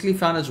has quickly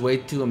found its way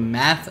to a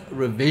math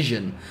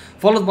revision,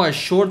 followed by a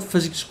short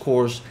physics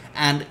course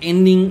and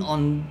ending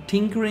on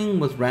tinkering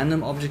with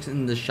random objects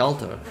in the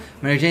shelter.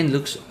 Mary Jane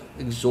looks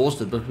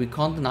exhausted, but we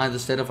can't deny the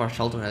state of our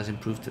shelter has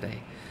improved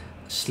today.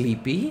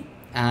 Sleepy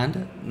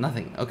and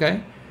nothing.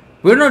 Okay?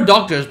 We're no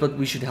doctors, but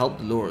we should help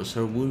Dolores.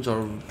 Her wounds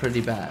are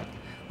pretty bad.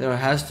 There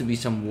has to be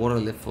some water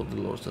left for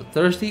Dolores. So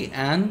thirsty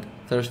and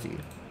thirsty.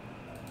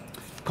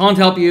 Can't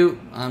help you.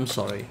 I'm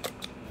sorry.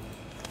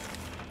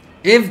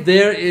 If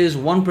there is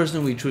one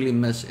person we truly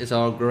miss, it's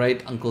our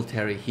great Uncle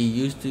Terry. He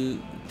used to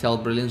tell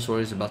brilliant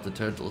stories about the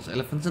turtles,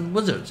 elephants, and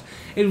wizards.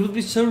 It would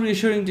be so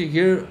reassuring to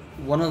hear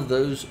one of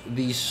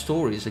these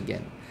stories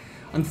again.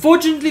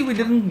 Unfortunately, we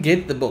didn't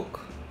get the book.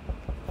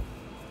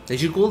 They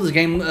should call this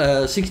game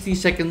 60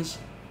 seconds.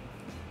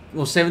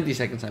 Or 70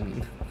 seconds, I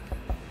mean.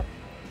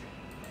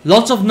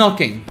 Lots of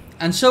knocking.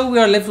 And so we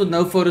are left with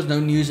no photos, no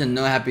news, and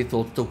no happy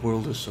thoughts. The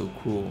world is so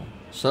cruel.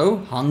 So,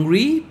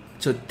 hungry.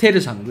 So, Ted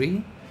is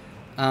hungry.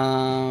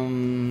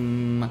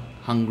 Hungry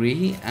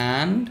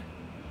and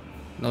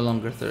no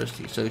longer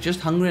thirsty. So,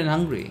 just hungry and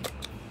hungry.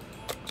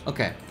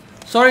 Okay.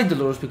 Sorry,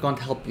 Dolores, we can't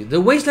help you. The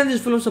wasteland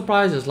is full of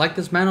surprises, like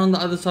this man on the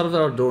other side of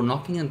our door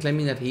knocking and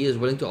claiming that he is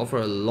willing to offer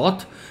a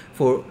lot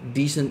for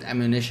decent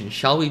ammunition.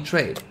 Shall we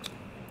trade?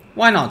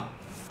 Why not?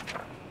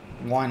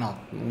 Why not?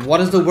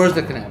 What is the worst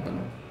that can happen?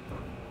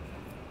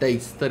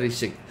 Date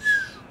 36.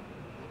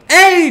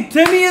 Hey,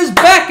 Timmy is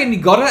back and he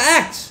got an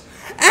axe.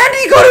 And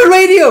he got a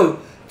radio.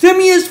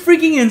 Timmy is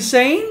freaking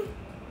insane.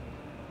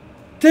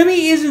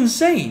 Timmy is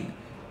insane.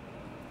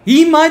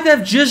 He might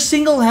have just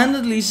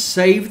single-handedly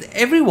saved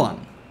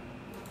everyone.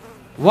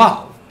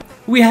 Wow.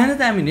 We handed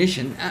the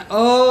ammunition.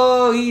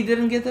 Oh, he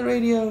didn't get the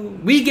radio.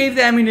 We gave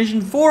the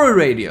ammunition for a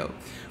radio.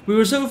 We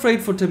were so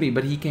afraid for Timmy,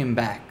 but he came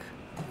back.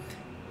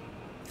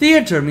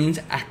 Theater means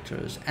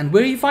actors, and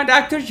where you find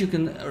actors, you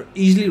can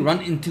easily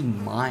run into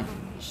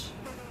mimes.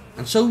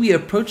 And so we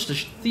approached the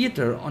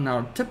theater on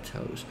our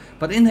tiptoes,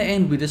 but in the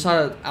end we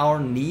decided our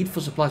need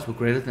for supplies were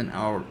greater than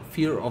our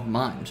fear of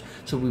mimes.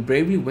 So we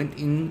bravely went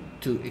in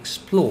to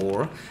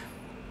explore.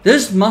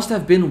 This must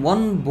have been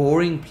one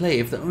boring play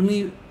if the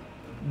only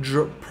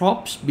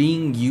props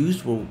being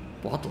used were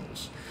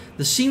bottles.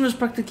 The scene was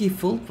practically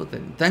filled with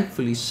them.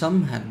 Thankfully,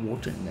 some had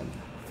water in them.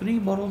 3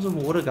 bottles of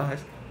water,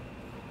 guys.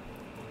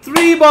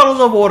 3 bottles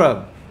of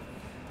water!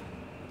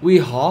 We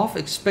half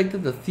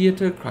expected the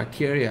theater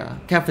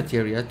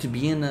cafeteria to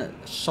be in a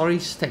sorry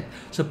state.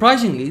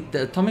 Surprisingly,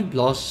 the atomic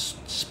blast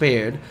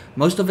spared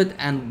most of it,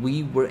 and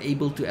we were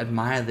able to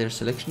admire their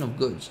selection of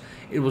goods.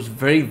 It was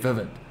very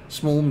vivid.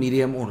 Small,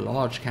 medium, or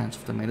large cans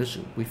of tomato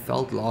soup. We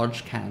felt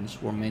large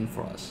cans were meant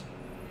for us.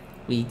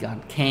 We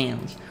got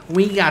cans.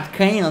 We got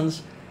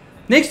cans!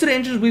 Next to the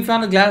entrance, we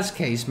found a glass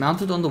case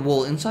mounted on the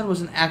wall. Inside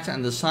was an axe,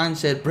 and the sign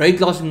said, "Break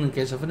glass in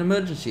case of an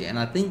emergency." And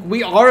I think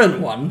we are in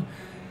one.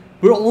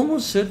 We're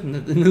almost certain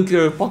that the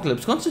nuclear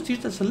apocalypse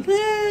constitutes as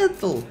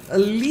at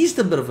least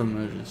a bit of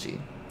emergency.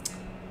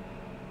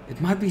 It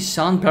might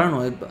sound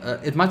paranoid,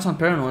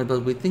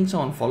 but we think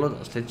someone followed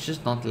us. Let's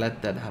just not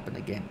let that happen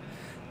again.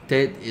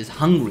 Ted is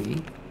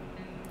hungry.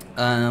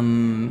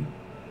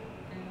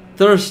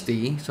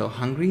 Thirsty. So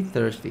hungry,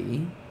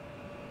 thirsty.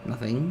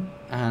 Nothing.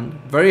 And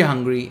very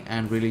hungry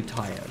and really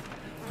tired.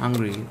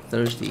 Hungry,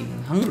 thirsty,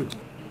 and hungry.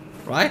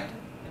 Right?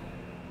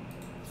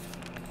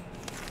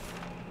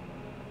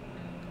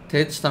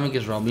 Ted's stomach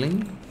is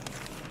rumbling.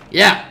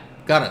 Yeah,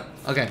 got it.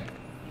 Okay.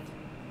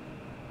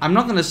 I'm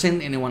not going to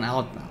send anyone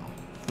out now.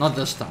 Not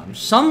this time.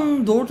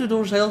 Some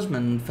door-to-door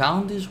salesman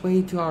found his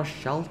way to our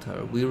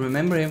shelter. We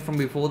remember him from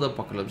before the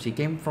apocalypse. He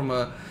came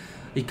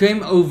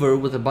over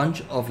with a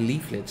bunch of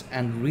leaflets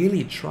and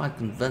really tried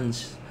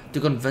to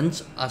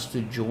convince us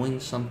to join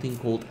something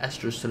called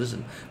Astro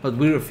Citizen, but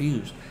we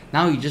refused.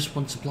 Now he just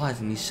wants supplies,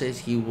 and he says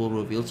he will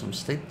reveal some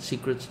state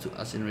secrets to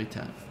us in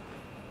return.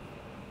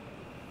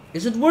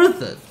 Is it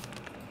worth it?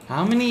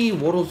 How many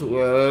bottles?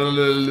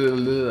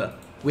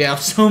 We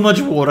have so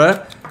much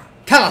water.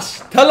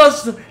 Tell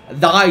us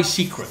thy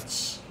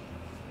secrets.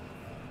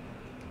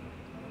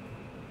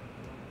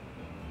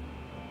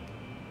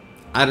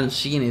 I don't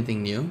see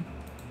anything new.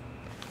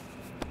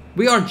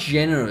 We are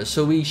generous,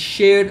 so we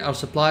shared our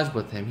supplies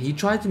with him. He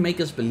tried to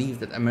make us believe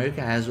that America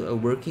has a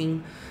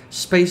working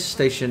space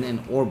station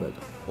in orbit,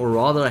 or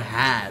rather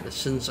had,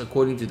 since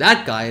according to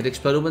that guy, it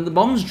exploded when the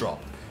bombs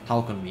dropped.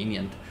 How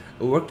convenient.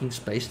 A working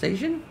space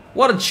station?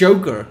 What a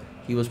joker.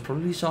 He was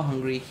probably so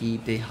hungry he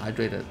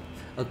dehydrated.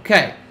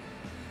 Okay.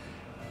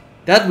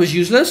 That was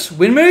useless.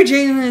 When Mary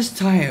Jane is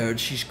tired,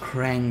 she's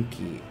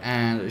cranky,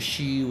 and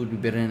she would be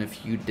better in a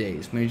few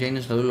days. Mary Jane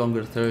is no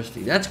longer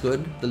thirsty. That's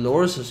good.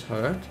 Dolores is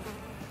hurt.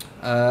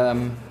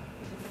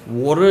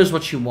 Water is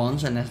what she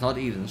wants and has not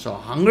eaten. So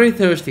hungry,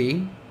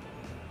 thirsty.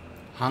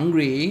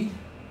 Hungry.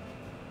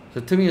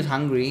 So Timmy is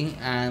hungry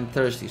and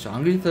thirsty. So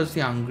hungry, thirsty,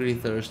 hungry,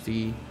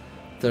 thirsty,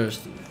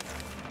 thirsty.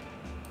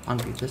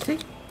 Hungry, thirsty,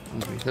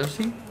 hungry,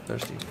 thirsty,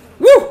 thirsty.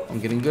 Woo! I'm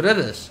getting good at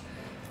this.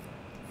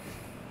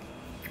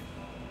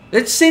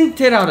 Let's send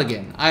Ted out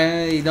again.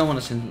 I don't want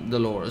to send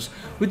Dolores.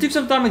 We took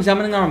some time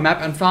examining our map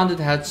and found it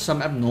had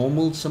some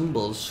abnormal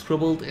symbols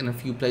scribbled in a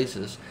few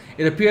places.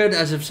 It appeared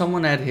as if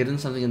someone had hidden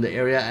something in the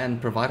area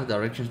and provided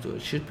directions to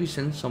it. Should we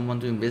send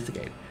someone to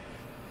investigate?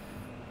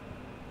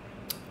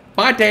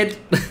 Bye, Ted.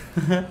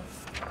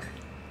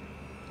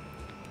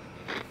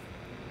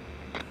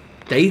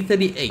 Day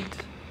 38.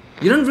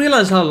 You don't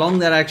realize how long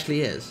that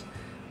actually is.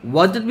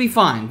 What did we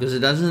find? Because it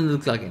doesn't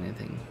look like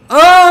anything.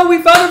 Oh,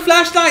 we found a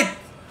flashlight!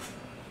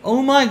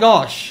 Oh my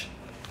gosh.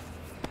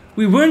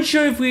 We weren't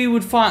sure if we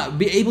would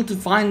be able to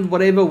find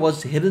whatever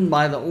was hidden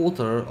by the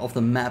author of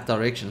the map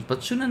directions,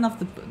 but soon enough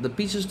the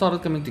pieces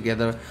started coming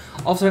together.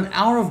 After an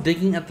hour of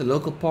digging at the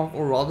local park,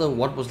 or rather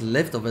what was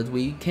left of it,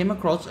 we came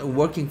across a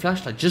working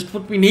flashlight. Just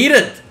what we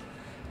needed!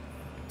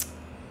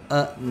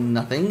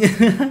 Nothing.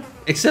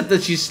 Except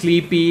that she's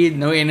sleepy,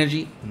 no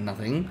energy,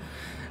 nothing.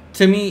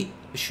 Timmy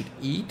should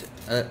eat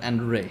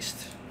and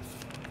rest.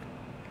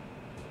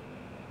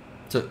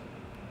 So...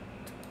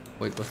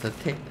 Wait, was that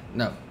Ted?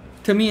 No.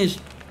 Timmy is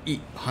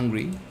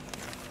hungry.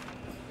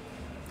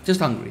 Just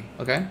hungry,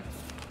 okay?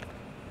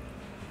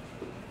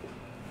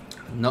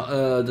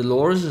 No,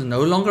 Dolores is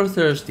no longer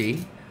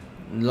thirsty,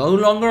 no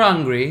longer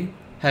hungry,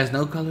 has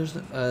no colors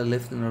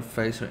left in her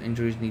face. Her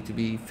injuries need to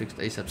be fixed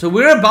ASAP. So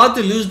we're about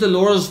to lose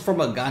Dolores from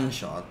a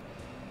gunshot.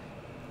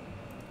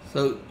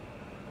 So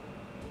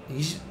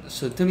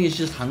Timmy is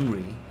just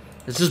hungry.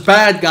 This is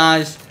bad,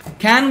 guys.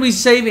 Can we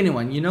save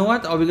anyone? You know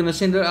what? Are we gonna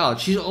send her out?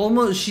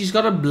 She's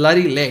got a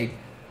bloody leg.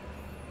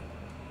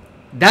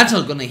 That's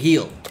not gonna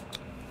heal.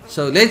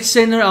 So let's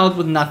send her out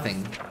with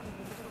nothing.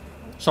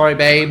 Sorry,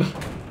 babe.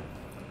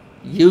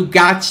 You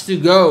got to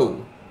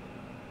go.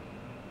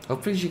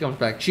 Hopefully she comes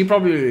back. She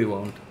probably really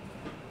won't.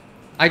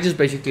 I just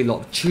basically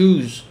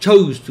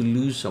chose to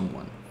lose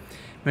someone.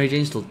 Mary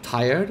Jane's still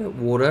tired.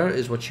 Water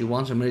is what she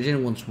wants. And Mary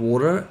Jane wants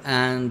water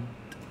and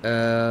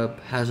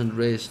hasn't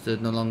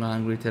rested, no longer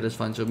hungry, Ted is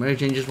fine. So Mary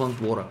Jane just wants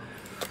water.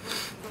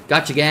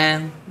 Gotcha,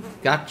 gang.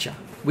 Gotcha.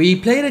 We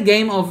played a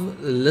game of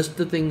list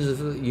the things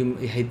you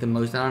hate the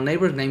most, and our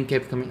neighbor's name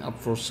kept coming up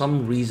for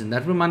some reason.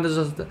 That reminded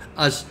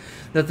us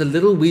that the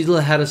little weasel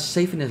had a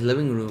safe in his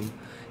living room.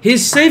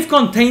 His safe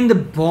contained a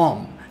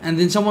bomb, and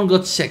then someone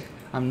got sick.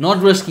 I'm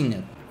not risking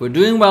it. We're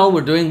doing well,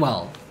 we're doing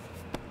well.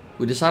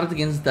 We decided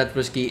against that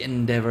risky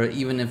endeavor,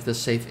 even if the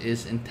safe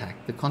is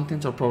intact. The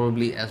contents are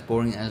probably as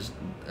boring as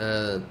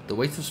the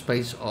waste of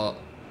space or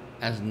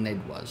as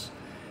Ned was.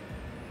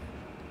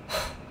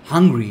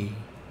 Hungry,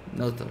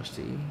 no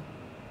thirsty.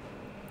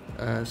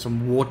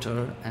 Some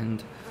water,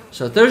 and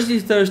so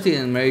thirsty,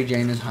 and Mary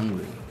Jane is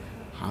hungry.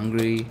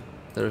 Hungry,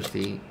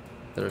 thirsty,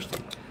 thirsty.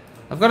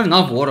 I've got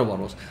enough water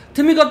bottles.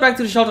 Timmy got back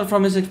to the shelter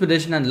from his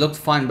expedition and looked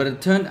fine, but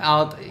it turned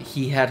out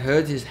he had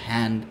hurt his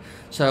hand.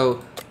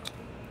 So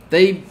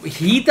they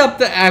heat up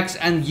the axe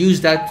and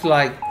use that to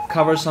like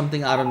cover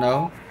something, I don't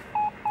know.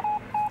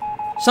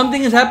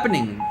 Something is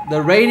happening.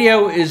 The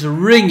radio is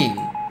ringing.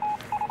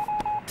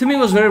 Timmy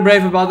was very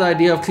brave about the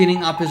idea of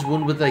cleaning up his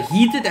wound with a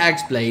heated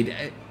axe blade.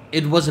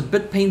 It was a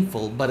bit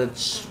painful, but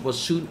it was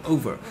soon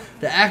over.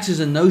 The axe is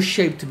in no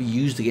shape to be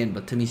used again,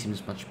 but Timmy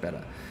seems much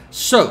better.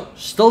 So,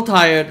 still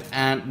tired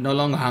and no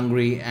longer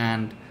hungry,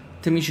 and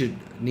Timmy should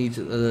need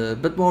a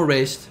bit more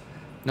rest.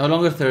 No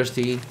longer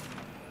thirsty,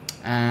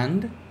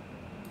 and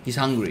he's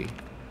hungry.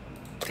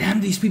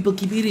 Damn, these people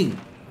keep eating.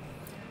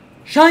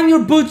 Shine your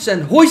boots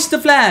and hoist the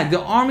flag.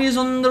 The army is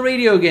on the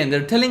radio again.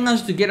 They're telling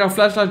us to get our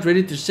flashlights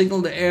ready to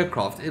signal the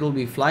aircraft. It'll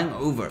be flying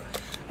over.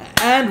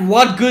 And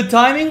what good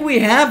timing we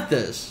have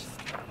this.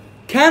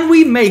 Can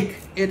we make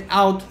it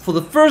out for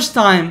the first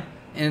time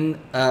in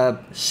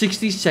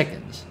 60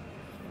 seconds?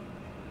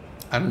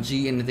 I don't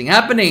see anything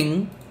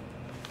happening.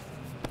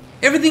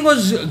 Everything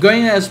was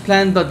going as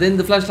planned, but then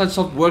the flashlight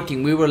stopped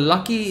working. We were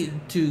lucky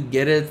to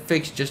get it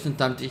fixed just in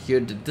time to hear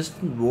the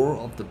distant roar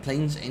of the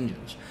plane's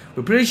engines.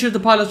 We're pretty sure the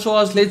pilot saw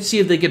us. Let's see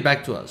if they get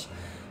back to us.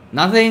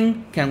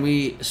 Nothing. Can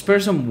we spare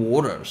some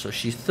water? So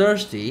she's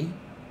thirsty.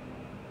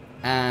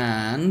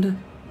 And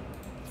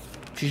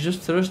she's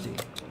just thirsty.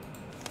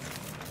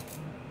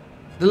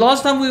 The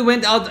last time we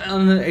went out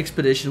on an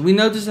expedition, we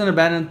noticed an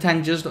abandoned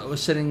tank just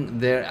was sitting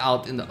there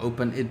out in the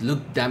open. It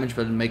looked damaged,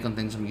 but it may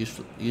contain some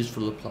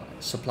useful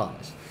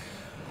supplies.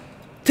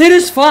 Ted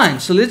is fine,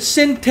 so let's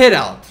send Ted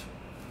out.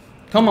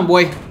 Come on,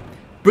 boy.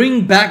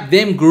 Bring back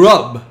them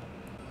grub.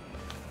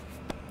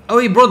 Oh,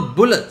 he brought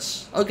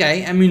bullets.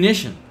 Okay,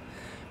 ammunition.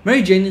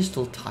 Mary Jane is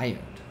still tired.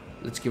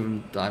 Let's give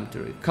him time to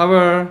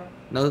recover.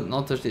 No,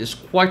 not thirsty. Is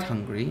quite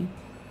hungry.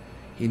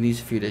 He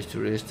needs a few days to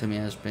rest. Timmy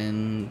has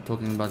been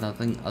talking about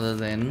nothing other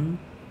than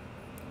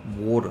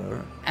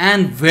water.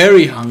 And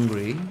very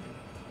hungry.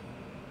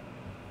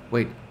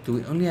 Wait, do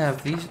we only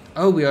have these?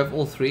 Oh, we have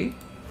all three.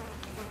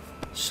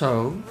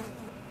 So,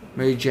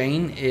 Mary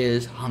Jane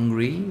is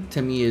hungry.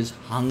 Timmy is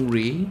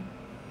hungry.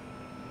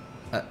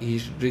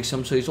 He drinks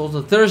some, so he's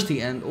also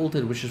thirsty. And all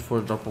Ted wishes for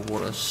a drop of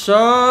water.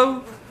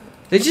 So,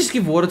 let's just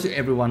give water to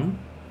everyone.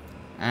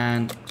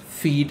 And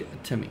feed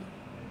Timmy.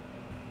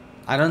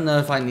 I don't know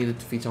if I needed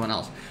to feed someone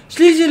else.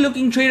 Sleazy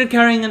looking trader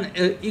carrying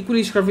an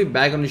equally scruffy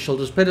bag on his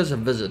shoulders paid us a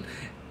visit.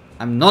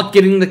 I'm not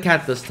getting the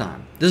cat this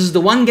time. This is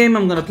the one game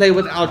I'm going to play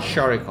without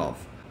Sharikov.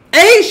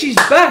 Hey, she's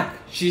back.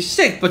 She's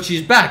sick, but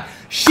she's back.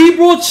 She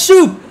brought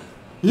soup.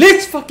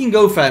 Let's fucking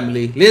go,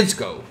 family. Let's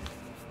go.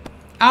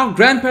 Our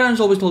grandparents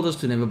always told us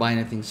to never buy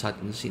anything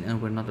sight unseen, and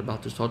we're not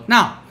about to start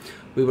now.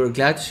 We were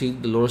glad to see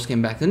Dolores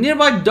came back. The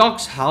nearby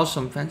docks house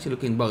some fancy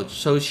looking boats.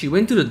 So she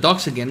went to the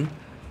docks again.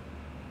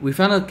 We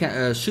found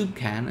a soup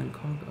can and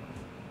cargo.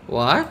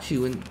 What? She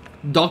went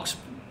docks,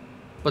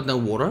 but no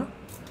water?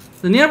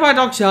 The nearby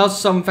docks housed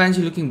some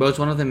fancy looking boats.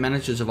 One of them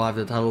managed to survive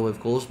the tidal wave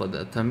caused by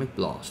the atomic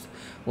blast.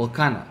 Well,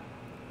 kinda.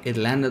 It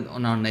landed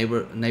on our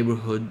neighbor's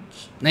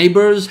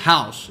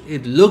house.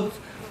 It looked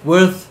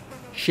worth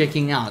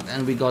checking out,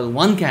 and we got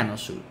one can of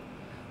soup.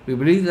 We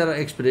believe that our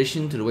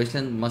expedition to the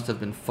wasteland must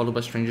have been followed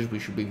by strangers. We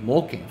should be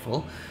more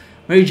careful.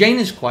 Mary Jane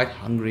is quite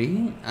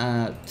hungry,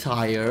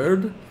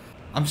 tired.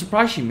 I'm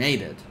surprised she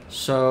made it.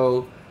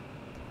 So,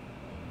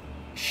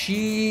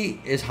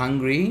 she is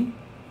hungry,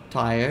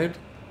 tired,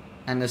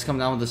 and has come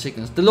down with the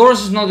sickness.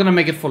 Dolores is not going to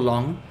make it for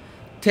long.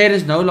 Ted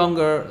is no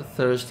longer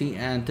thirsty,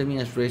 and Timmy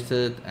has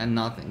rested and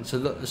nothing.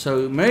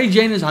 So Mary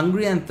Jane is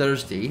hungry and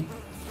thirsty,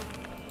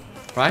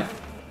 right?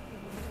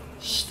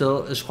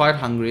 Still is quite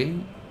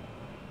hungry.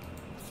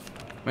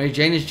 Mary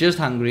Jane is just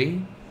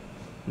hungry,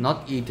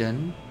 not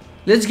eaten.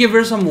 Let's give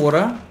her some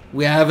water.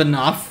 We have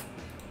enough.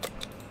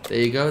 There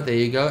you go, there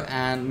you go.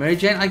 And Mary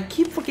Jane, I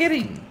keep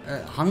forgetting.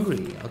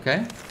 Hungry,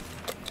 okay.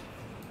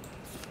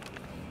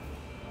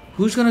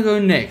 Who's gonna go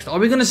next? Are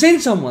we gonna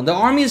send someone? The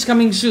army is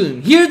coming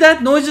soon. Hear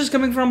that? Noises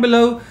coming from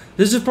below.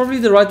 This is probably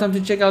the right time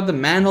to check out the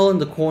manhole in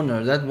the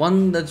corner. That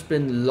one that's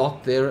been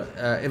locked there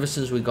ever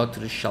since we got to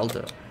the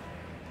shelter.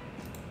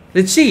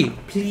 Let's see.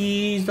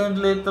 Please don't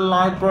let the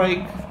light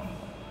break.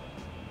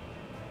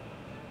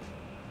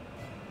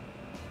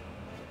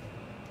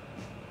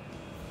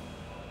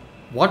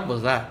 What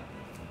was that?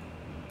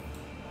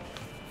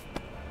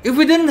 If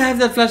we didn't have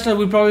that flashlight,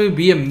 we'd probably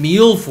be a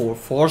meal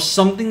for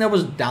something that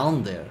was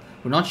down there.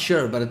 We're not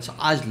sure, but its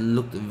eyes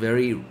looked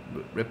very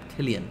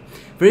reptilian.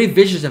 Very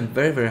vicious and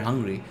very, very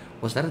hungry.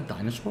 Was that a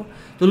dinosaur?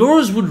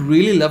 Dolores would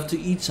really love to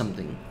eat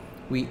something.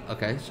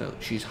 Okay, so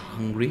she's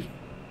hungry.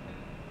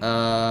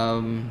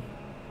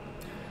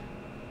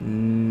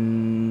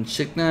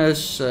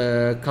 Sickness,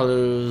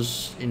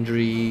 colors,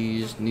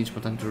 injuries, needs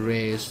more time to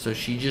rest. So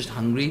she's just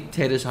hungry.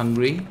 Ted is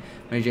hungry.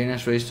 Mary Jane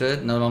has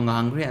rested, no longer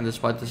hungry, and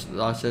despite the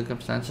last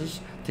circumstances,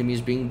 Timmy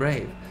is being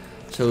brave.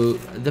 So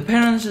the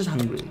parents is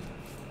hungry.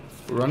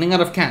 We're running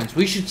out of cans.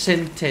 We should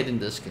send Ted in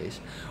this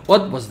case.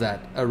 What was that?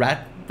 A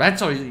rat?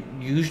 Rats are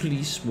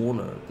usually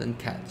smaller than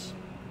cats.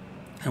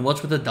 And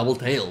what's with the double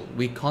tail?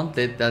 We can't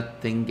let that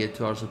thing get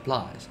to our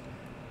supplies.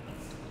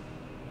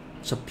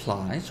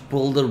 Supplies?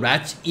 Will the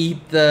rats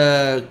eat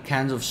the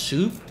cans of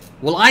soup?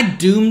 Will I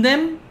doom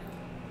them?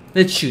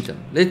 Let's shoot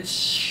them. Let's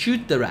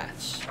shoot the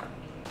rats.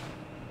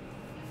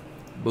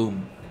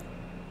 Boom.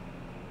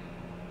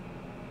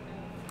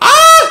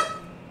 Ah!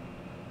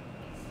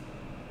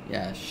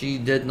 Yeah, she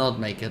did not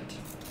make it.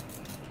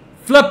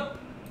 Flip!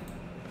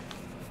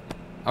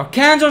 Our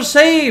cans are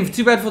saved!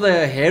 Too bad for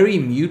the hairy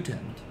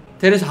mutant.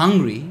 Ted is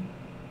hungry.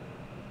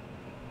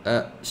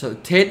 So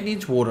Ted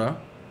needs water.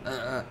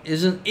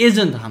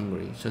 Isn't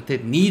hungry. So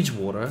Ted needs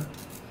water.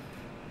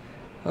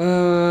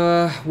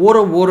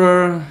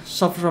 Water.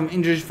 Suffer from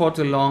injuries far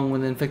too long.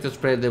 When the infected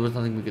spread, there was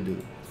nothing we could do.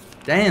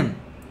 Damn.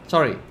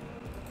 Sorry.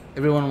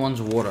 Everyone wants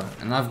water.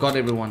 And I've got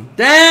everyone.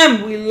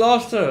 Damn! We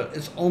lost her.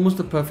 It's almost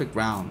a perfect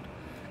round.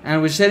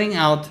 And we're setting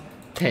out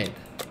Ted.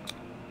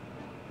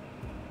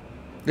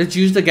 Let's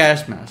use the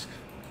gas mask.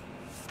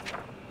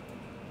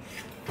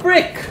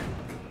 Frick!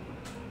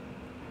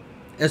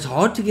 It's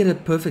hard to get a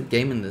perfect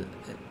game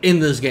in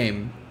this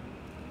game.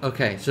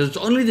 Okay, so it's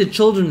only the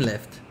children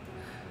left.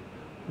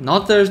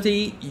 Not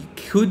thirsty, you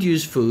could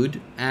use food,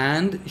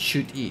 and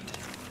should eat.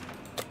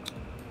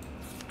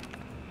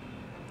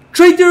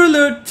 Traitor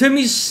alert!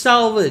 Timmy's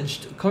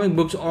salvaged. Comic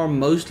books are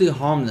mostly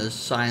harmless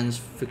science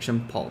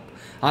fiction pulp.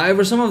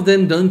 However, some of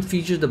them don't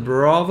feature the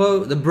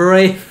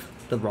brave.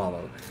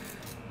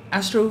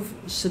 Astro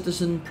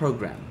Citizen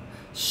Program.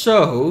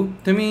 So,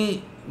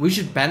 Timmy, we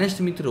should banish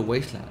Timmy to the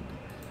wasteland.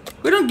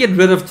 We don't get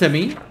rid of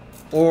Timmy,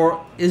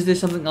 or is there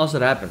something else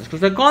that happens?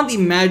 Because I can't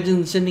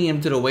imagine sending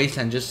him to the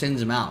wasteland just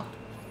sends him out.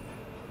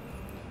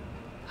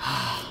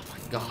 Oh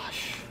my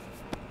gosh.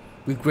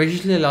 We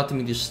graciously allowed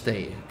Timmy to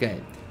stay.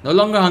 Okay. No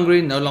longer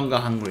hungry, no longer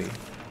hungry.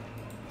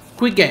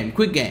 Quick game,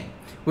 quick game.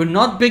 We're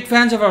not big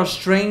fans of our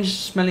strange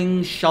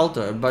smelling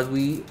shelter, but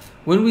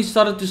when we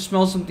started to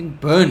smell something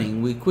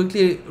burning, we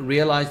quickly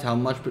realized how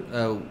much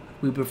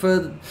we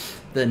prefer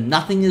the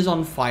nothing is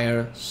on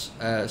fire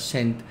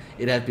scent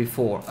it had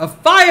before. A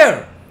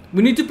fire!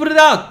 We need to put it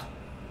out.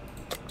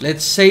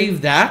 Let's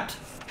save that,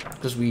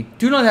 because we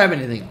do not have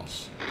anything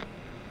else.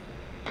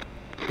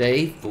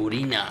 Day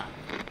 49.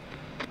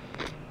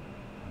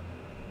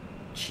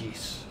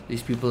 Jeez,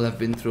 these people have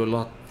been through a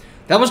lot.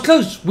 That was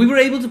close. We were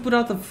able to put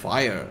out the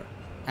fire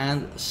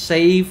and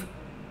save.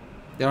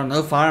 There are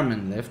no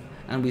firemen left,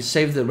 and we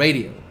saved the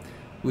radio.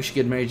 We should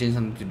get Mary Jane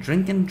something to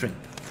drink and drink.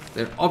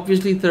 They're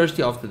obviously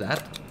thirsty after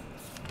that.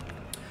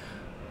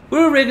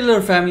 We're a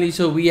regular family,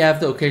 so we have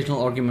the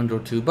occasional argument or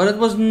two, but it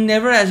was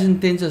never as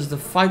intense as the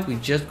fight we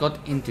just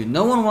got into.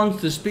 No one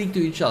wants to speak to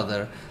each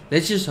other.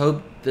 Let's just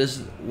hope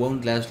this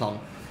won't last long.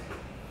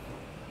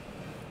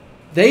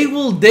 They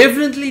will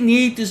definitely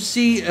need to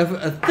see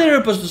a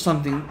therapist or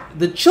something.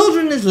 The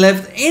children is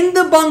left in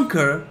the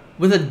bunker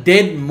with a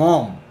dead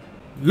mom.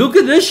 Look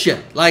at this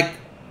shit. Like,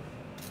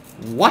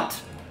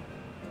 what?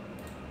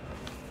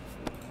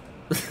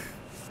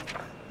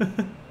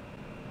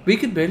 We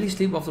could barely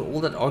sleep after all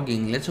that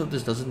arguing. Let's hope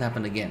this doesn't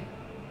happen again.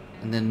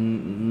 And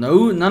then,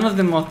 none of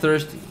them are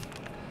thirsty.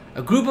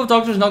 A group of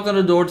doctors knocked on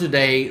the door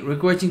today,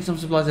 requesting some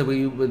supplies that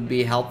would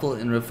be helpful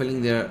in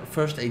refilling their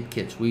first aid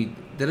kits. We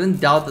didn't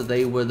doubt that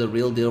they were the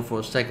real deal for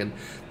a second.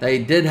 They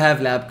did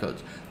have lab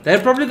coats. They're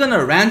probably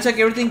gonna ransack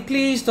everything.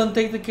 Please don't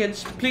take the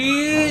kids.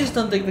 Please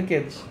don't take the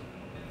kids.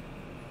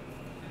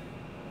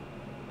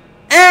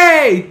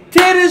 Hey!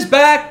 Ted is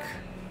back!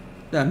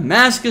 The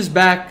mask is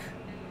back.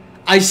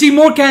 I see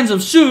more cans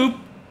of soup.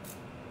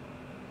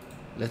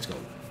 Let's go.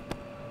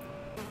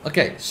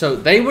 Okay, so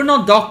they were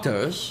not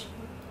doctors.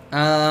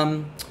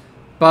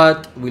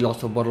 But we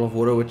lost a bottle of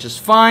water, which is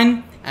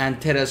fine.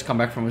 And Ted has come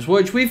back from his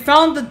voyage. We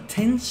found the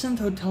 10-cent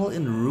hotel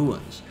in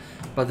ruins,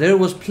 but there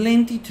was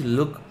plenty to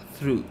look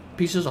through.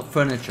 Pieces of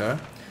furniture,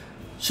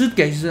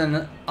 suitcases,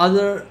 and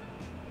other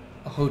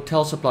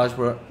hotel supplies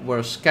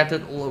were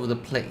scattered all over the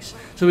place.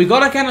 So we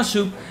got a can of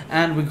soup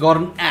and we got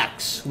an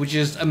axe, which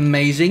is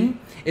amazing.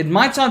 It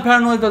might sound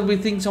paranoid, but we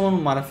think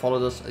someone might have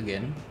followed us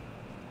again.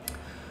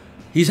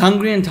 He's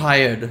hungry and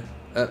tired.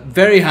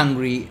 Very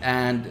hungry,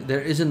 and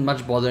there isn't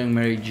much bothering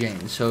Mary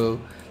Jane. So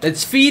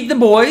let's feed the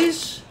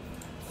boys.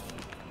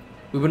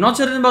 We were not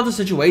certain about the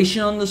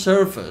situation on the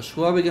surface.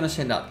 Who are we going to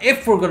send out?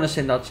 If we're going to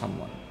send out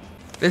someone.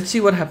 Let's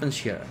see what happens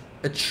here.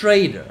 A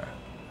trader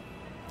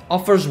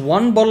offers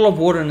 1 bottle of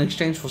water in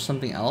exchange for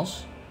something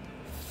else.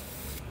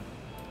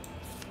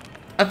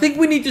 I think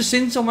we need to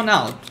send someone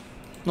out.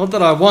 Not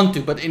that I want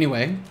to, but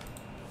anyway.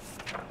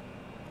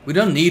 We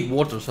don't need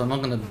water, so I'm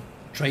not going to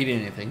trade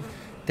anything.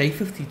 Day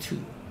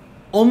 52.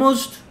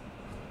 Almost,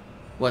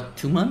 what,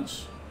 2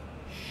 months?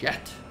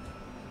 Shit.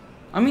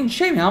 I mean,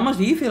 shame. How much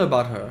do you feel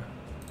about her?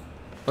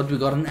 But we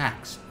got an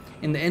axe.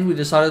 In the end, we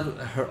decided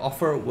her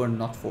offer were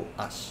not for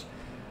us.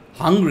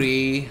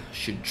 Hungry,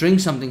 should drink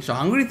something. So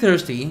hungry,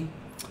 thirsty.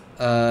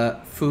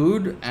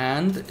 Food,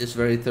 and is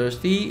very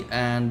thirsty.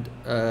 And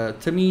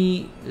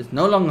Timmy is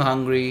no longer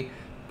hungry,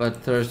 but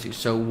thirsty.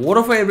 So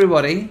water for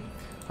everybody.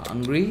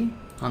 Hungry,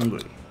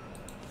 hungry.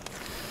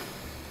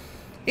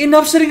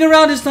 Enough sitting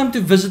around, it's time to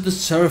visit the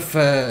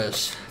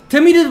surface.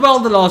 Timmy did well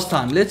the last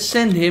time. Let's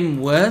send him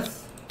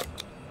with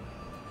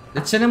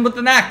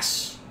an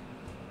axe.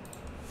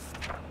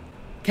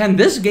 Can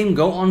this game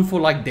go on for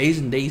like days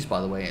and days,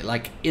 by the way?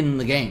 Like in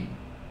the game.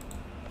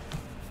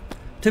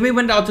 Timmy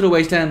went out to the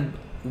wasteland.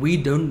 We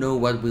don't know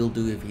what we'll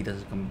do if he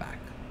doesn't come back.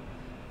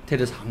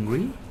 Ted is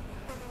hungry.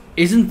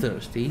 Isn't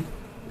thirsty.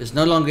 There's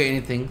no longer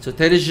anything. So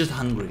Ted is just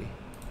hungry.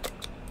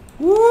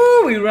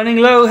 Woo, we're running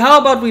low.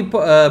 How about we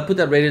put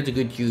that radio to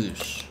good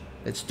use?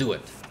 Let's do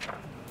it.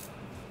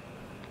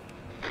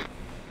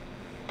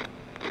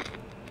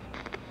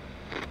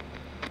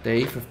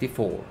 Day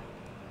 54.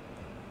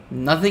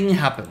 Nothing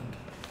happened.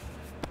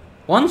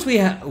 Once we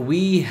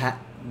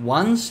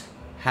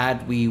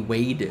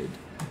waded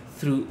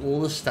through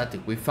all the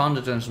static, we found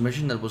a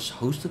transmission that was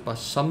hosted by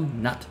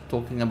some nut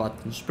talking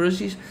about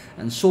conspiracies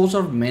and sorts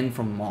of men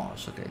from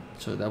Mars. Okay,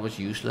 so that was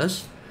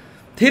useless.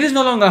 Ted is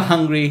no longer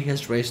hungry, he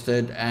has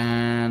rested,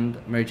 and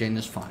Mary Jane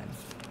is fine.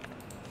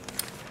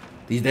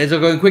 These days are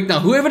going quick now.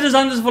 Whoever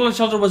designed this fallout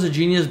shelter was a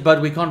genius,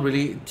 but we can't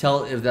really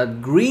tell if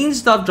that green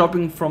stuff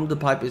dropping from the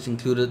pipe is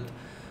included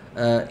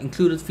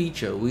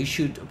feature. We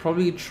should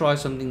probably try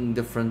something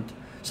different.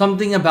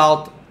 Something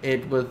about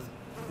it with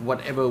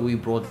whatever we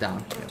brought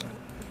down here.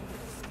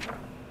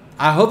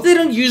 I hope they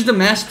don't use the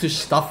mask to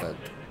stuff it.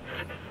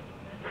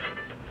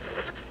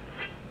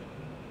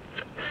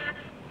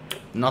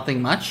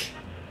 Nothing much.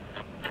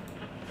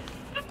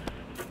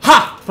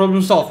 Ha!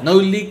 Problem solved. No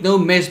leak, no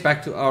mess.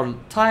 Back to our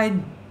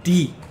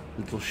tidy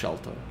little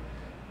shelter.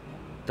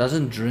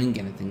 Doesn't drink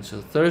anything,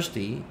 so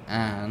thirsty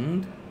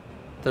and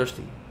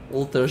thirsty.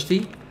 All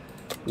thirsty.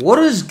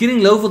 Water is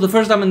getting low for the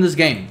first time in this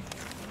game.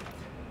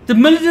 The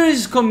military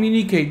is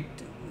communicating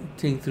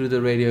through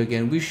the radio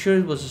again. We sure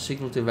it was a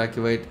signal to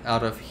evacuate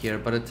out of here,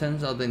 but it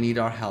turns out they need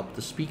our help.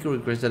 The speaker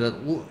requests that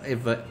all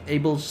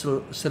able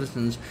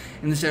citizens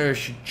in this area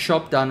should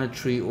chop down a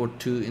tree or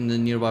two in the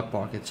nearby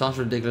park. It sounds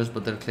ridiculous,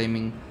 but they're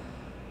claiming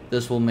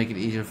this will make it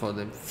easier for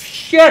them.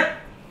 Shit!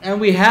 And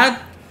we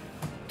had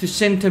to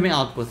send Timmy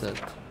out with it.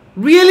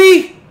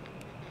 Really?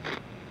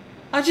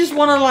 I just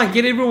want to like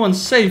get everyone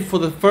safe for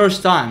the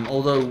first time,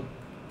 although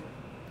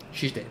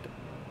she's dead.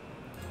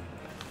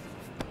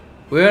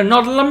 We're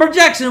not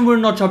lumberjacks and we're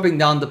not chopping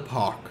down the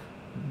park.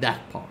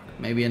 That park.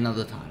 Maybe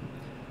another time.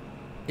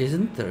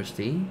 Isn't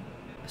thirsty.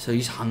 So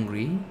he's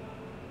hungry.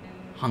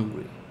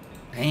 Hungry.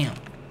 Damn.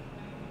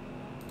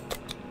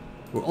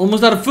 We're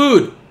almost out of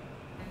food.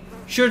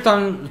 Sure,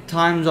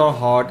 times are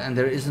hard and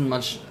there isn't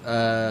much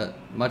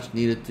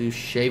needed to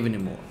shave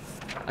anymore.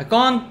 I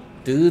can't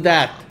do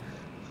that.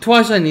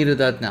 Twice I needed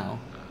that now.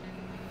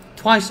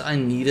 Twice I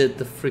needed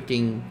the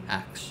freaking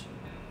axe.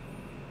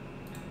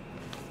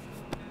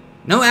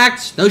 No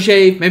axe, no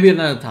shave, maybe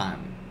another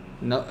time.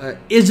 No,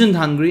 isn't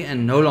hungry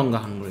and no longer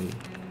hungry.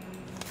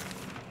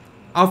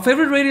 Our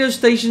favorite radio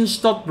station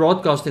stopped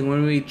broadcasting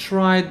when we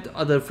tried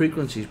other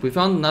frequencies. We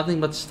found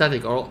nothing but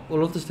static. Are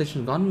all of the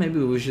stations gone? Maybe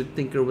we should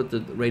tinker with the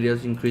radio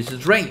to increase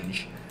its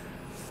range.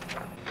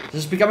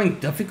 This is becoming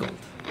difficult.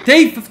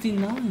 Day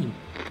 59.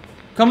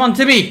 Come on,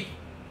 Timmy.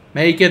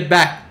 Make it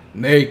back.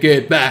 Make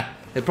it back.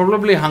 They're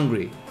probably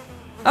hungry.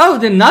 Oh,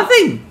 they're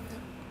nothing.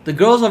 The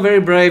girls are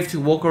very brave to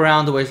walk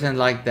around the wasteland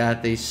like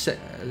that.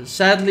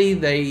 Sadly,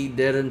 they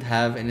didn't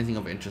have anything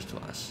of interest to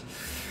us.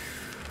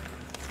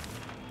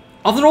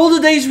 After all the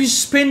days we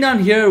spent down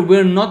here,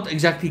 we're not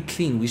exactly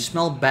clean. We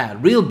smell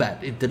bad, real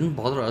bad. It didn't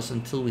bother us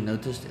until we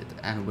noticed it,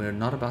 and we're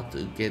not about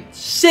to get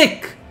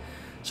sick.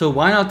 So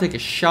why not take a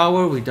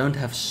shower? We don't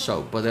have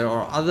soap, but there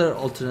are other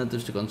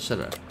alternatives to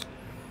consider.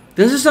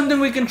 This is something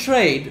we can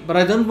trade, but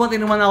I don't want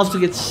anyone else to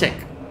get sick.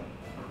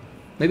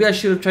 Maybe I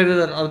should have traded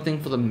that other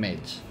thing for the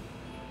meds.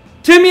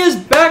 Timmy is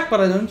back, but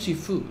I don't see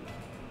food.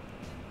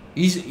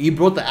 He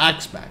brought the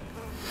axe back.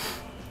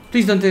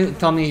 Please don't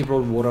tell me he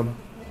brought water.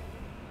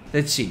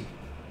 Let's see.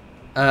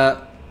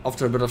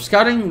 After a bit of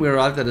scouting, we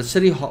arrived at a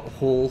city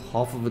hall.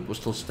 Half of it was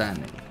still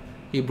standing.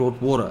 He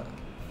brought water.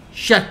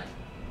 Shit.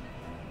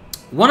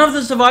 One of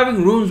the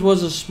surviving rooms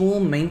was a small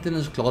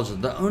maintenance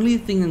closet. The only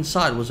thing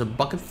inside was a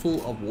bucket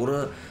full of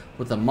water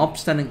with a mop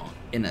standing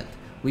in it.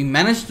 We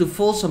managed to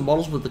fill some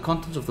bottles with the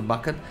contents of the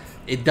bucket.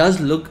 It does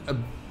look a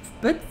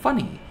bit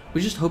funny. We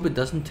just hope it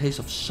doesn't taste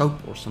of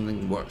soap or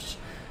something worse.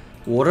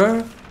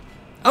 Water.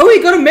 Oh, he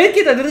got a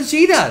medkit. I didn't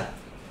see that.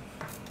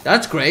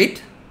 That's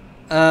great.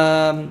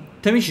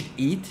 Timmy should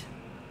eat.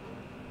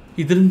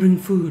 He didn't bring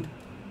food.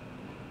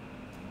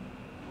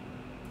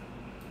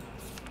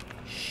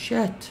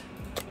 Shit.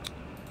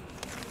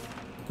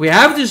 We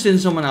have to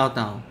send someone out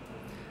now.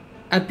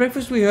 At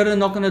breakfast we heard a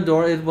knock on the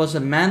door. It was a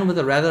man with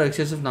a rather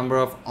excessive number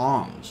of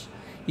arms.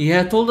 He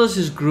had told us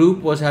his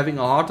group was having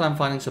a hard time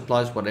finding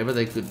supplies whatever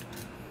they could.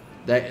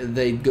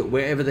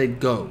 Wherever they'd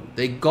go.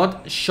 They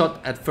got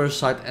shot at first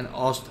sight and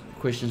asked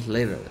questions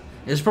later.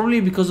 It's probably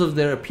because of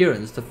their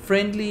appearance. The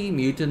friendly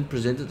mutant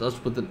presented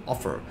us with an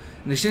offer.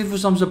 In exchange for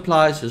some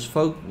supplies, his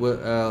folk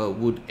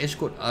would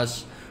escort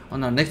us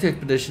on our next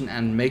expedition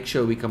and make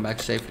sure we come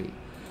back safely.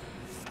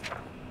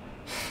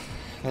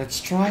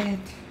 Let's try it.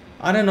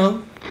 I don't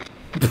know.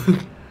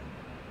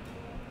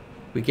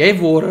 We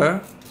gave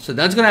water, so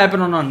that's gonna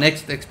happen on our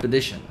next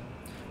expedition.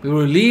 We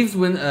were relieved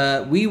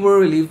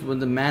when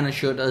the man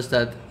assured us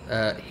that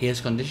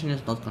his condition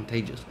is not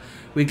contagious.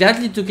 We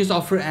gladly took his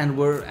offer and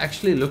were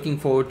actually looking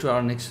forward to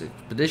our next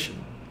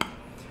expedition.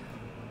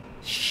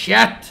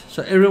 Shit!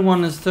 So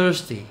everyone is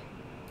thirsty.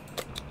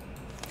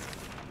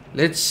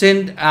 Let's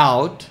send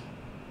out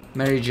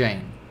Mary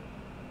Jane.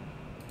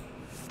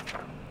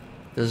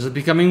 This is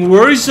becoming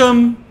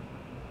worrisome.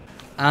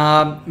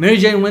 Mary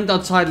Jane went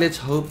outside. Let's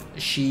hope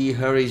she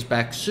hurries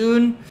back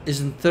soon.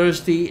 Isn't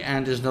thirsty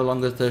and is no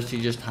longer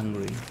thirsty, just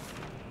hungry.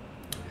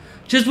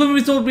 Just when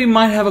we thought we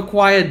might have a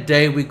quiet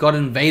day, we got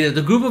invaded.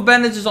 The group of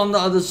bandits is on the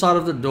other side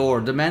of the door,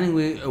 demanding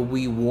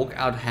we walk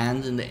out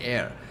hands in the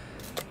air.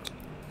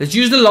 Let's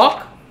use the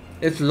lock.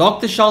 Let's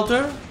lock the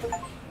shelter.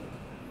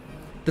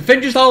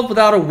 Defend yourself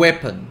without a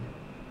weapon.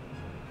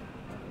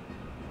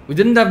 We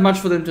didn't have much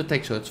for them to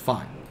take, so it's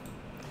fine.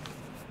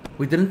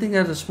 We didn't think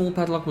that a small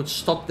padlock would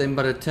stop them,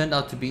 but it turned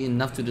out to be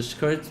enough to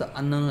discourage the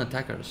unknown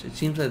attackers. It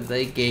seems that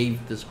they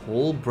gave this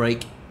whole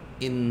break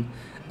in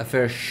a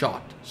fair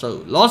shot.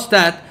 So, lost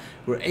that.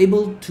 We're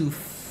able to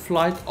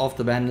fight off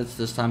the bandits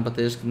this time, but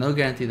there's no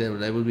guarantee that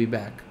they will be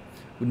back.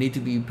 We need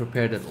to be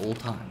prepared at all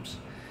times.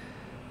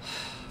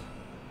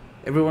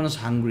 Everyone is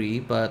hungry,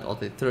 but are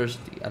they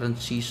thirsty? I don't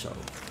see so.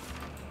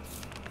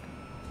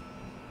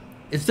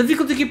 It's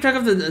difficult to keep track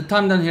of the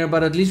time down here,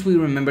 but at least we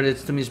remembered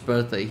it's Timmy's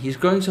birthday. He's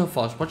growing so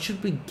fast. What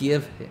should we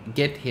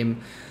get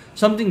him?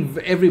 Something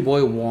every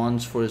boy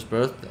wants for his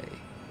birthday.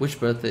 Which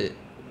birthday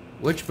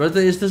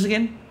is this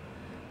again?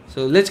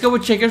 So let's go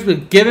with checkers. We'll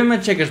give him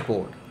a checkers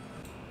board.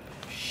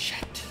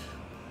 Shit.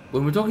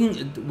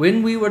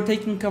 When we were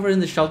taking cover in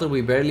the shelter,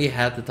 we barely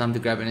had the time to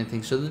grab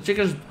anything. So the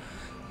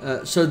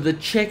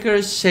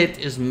checkers set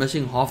is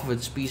missing half of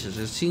its pieces.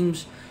 It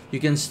seems you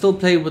can still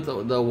play with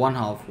the one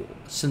half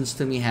since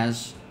Timmy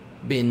has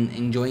been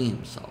enjoying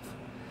himself.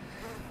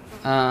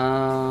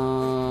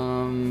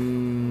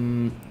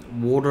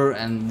 Water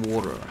and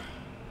water.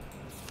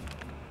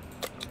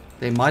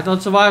 They might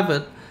not survive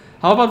it.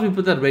 How about we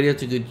put that radio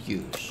to good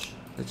use?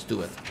 Let's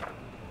do it.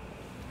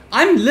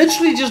 I'm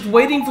literally just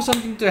waiting for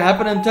something to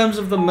happen in terms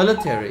of the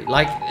military.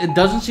 Like, it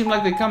doesn't seem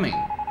like they're coming.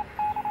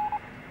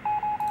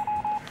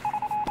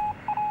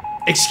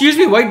 Excuse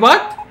me, wait,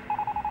 what?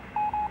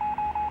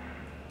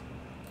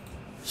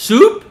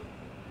 Soup?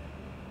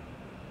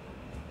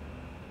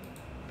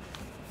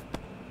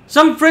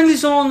 Some friendly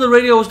soul on the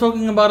radio was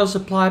talking about a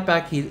supply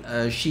pack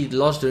she'd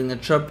lost during a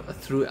trip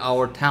through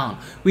our town.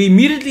 We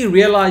immediately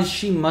realized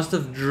she must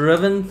have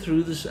driven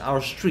through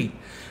our street.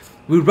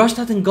 We rushed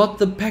out and got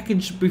the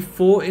package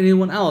before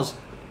anyone else.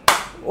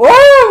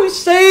 Oh, we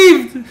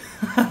saved!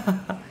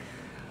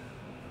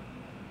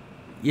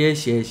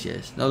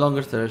 Yes. No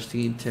longer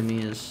thirsty.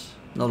 Timmy is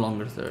no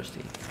longer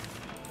thirsty.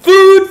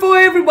 Food for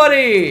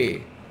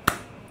everybody!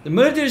 The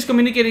military is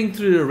communicating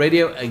through the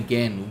radio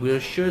again. We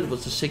are sure it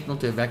was a signal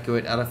to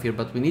evacuate out of here,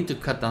 but we need to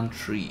cut down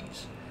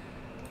trees.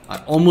 I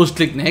almost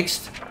clicked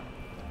next.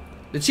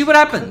 Let's see what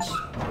happens.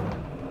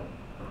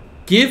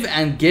 Give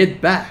and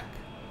get back.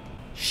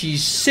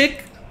 She's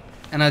sick,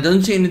 and I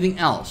don't see anything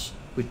else.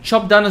 We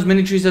chopped down as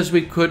many trees as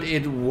we could.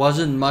 It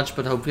wasn't much,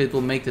 but hopefully it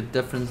will make the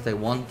difference they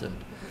wanted.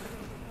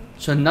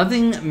 So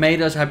nothing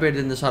made us happier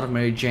than the sight of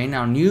Mary Jane.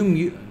 Our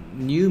new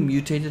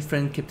mutated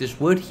friend kept his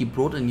word. He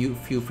brought a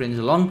few friends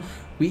along.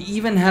 We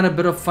even had a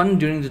bit of fun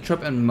during the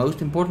trip, and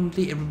most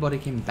importantly, everybody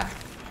came back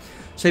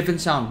safe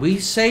and sound. We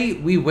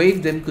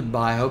waved them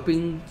goodbye,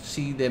 hoping to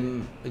see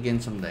them again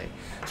someday.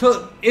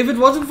 So if it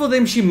wasn't for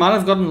them, she might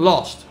have gotten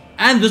lost.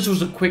 And this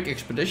was a quick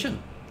expedition.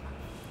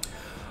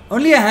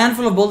 Only a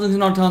handful of buildings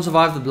in our town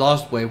survived the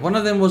blast wave. One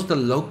of them was the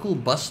local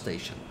bus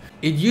station.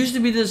 It used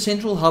to be the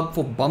central hub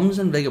for bums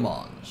and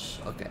vagabonds.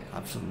 Okay,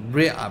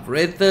 I've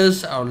read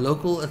this. Our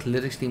local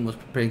athletics team was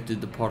preparing to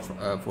depart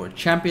for a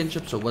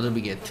championship. So what did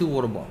we get? 2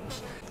 water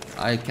bottles.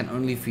 I can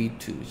only feed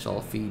 2, so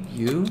I'll feed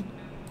you,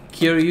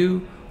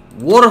 Kiryu,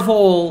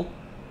 waterfall.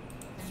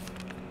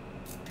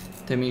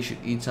 Timmy should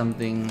eat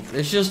something.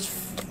 Let's just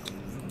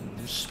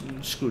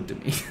screw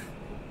Timmy.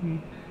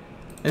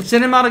 Let's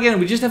send him out again.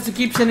 We just have to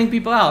keep sending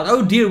people out.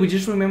 Oh dear, we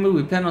just remembered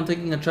we plan on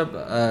taking a trip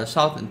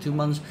south in 2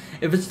 months.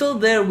 If it's still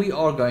there, we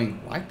are going,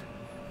 right?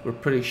 We're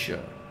pretty sure.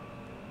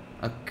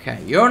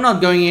 Okay, you're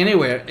not going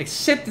anywhere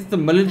except if the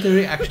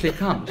military actually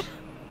comes.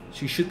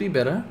 She should be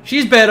better.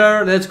 She's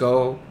better. Let's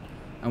go.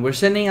 And we're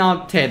sending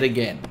out Ted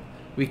again.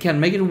 We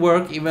can make it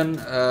work even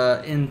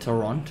in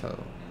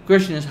Toronto.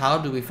 Question is, how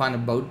do we find a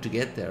boat to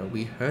get there?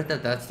 We heard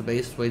that that's the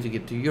best way to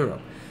get to Europe.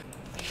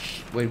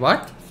 Wait,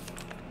 what?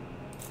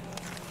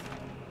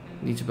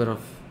 Needs a bit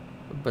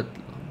longer.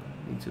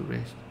 Needs to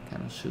rest.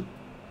 Kind of soup.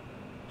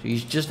 So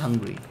he's just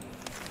hungry.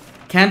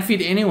 Can't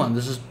feed anyone.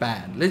 This is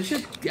bad. Let's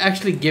just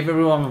actually give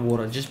everyone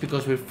water just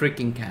because we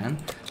freaking can.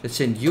 Let's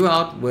send you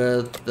out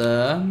with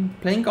the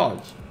playing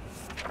cards.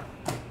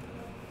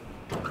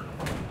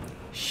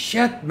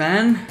 Shit,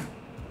 man.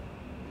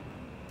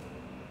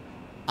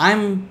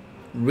 I'm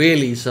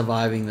really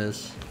surviving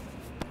this.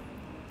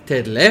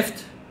 Ted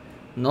left.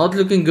 Not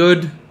looking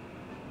good.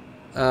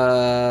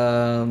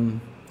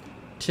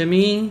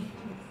 Timmy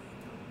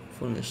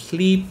falling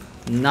asleep.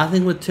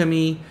 Nothing with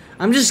Timmy.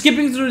 I'm just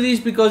skipping through these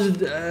because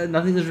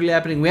nothing is really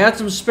happening. We had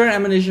some spare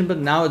ammunition, but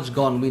now it's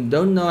gone. We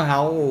don't know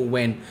how or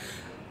when.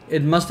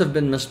 It must have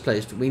been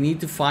misplaced. We need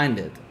to find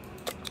it.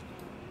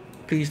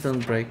 Please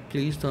don't break.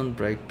 Please don't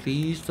break.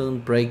 Please don't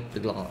break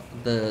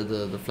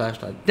the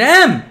flashlight.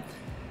 Damn!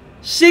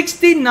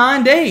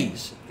 69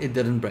 days. It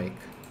didn't break.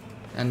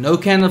 And no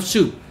can of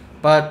soup.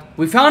 But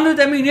we found it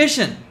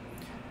ammunition.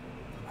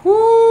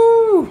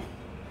 Whoo!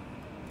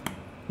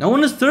 No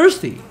one is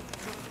thirsty.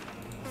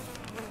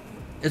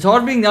 It's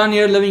hard being down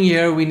here, living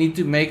here. We need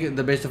to make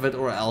the best of it,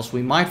 or else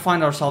we might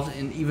find ourselves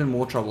in even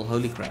more trouble.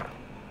 Holy crap.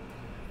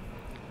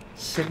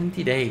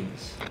 70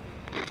 days.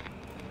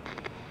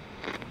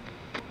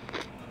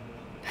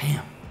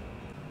 Damn.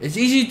 It's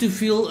easy to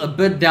feel a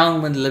bit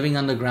down when living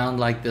underground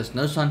like this.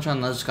 No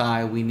sunshine, no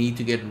sky. We need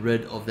to get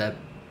rid of that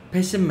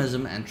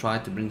pessimism and try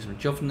to bring some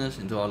cheerfulness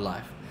into our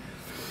life.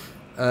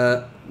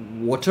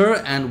 Water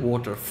and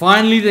water.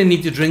 Finally, they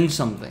need to drink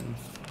something.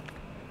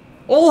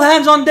 All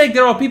hands on deck.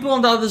 There are people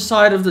on the other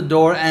side of the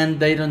door and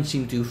they don't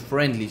seem too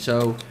friendly.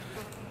 So,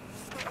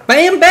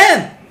 bam,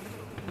 bam.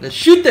 Let's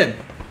shoot them.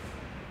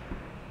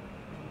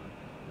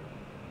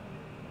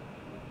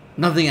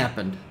 Nothing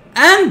happened.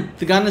 And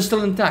the gun is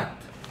still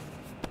intact.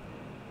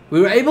 We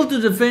were able to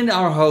defend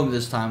our home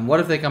this time. What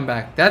if they come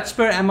back? That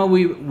spare ammo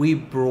we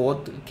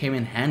brought came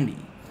in handy.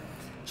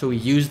 So we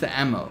used the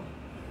ammo.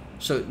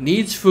 So it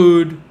needs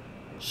food.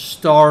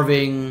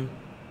 Starving.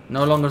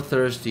 No longer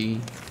thirsty.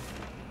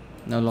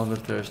 No longer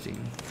thirsty.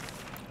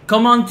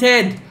 Come on,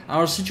 Ted.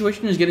 Our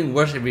situation is getting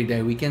worse every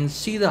day. We can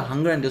see the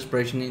hunger and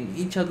desperation in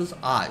each other's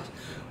eyes.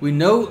 We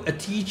know a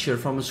teacher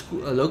from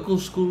a local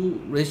school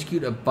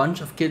rescued a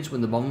bunch of kids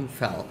when the bomb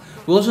fell.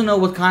 We also know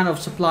what kind of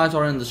supplies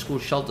are in the school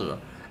shelter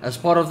as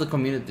part of the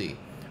community.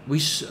 We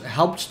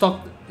helped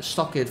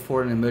stock it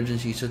for an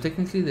emergency. So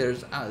technically,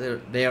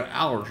 they are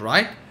ours,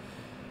 right?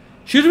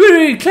 Should we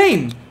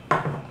reclaim?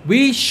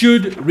 We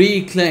should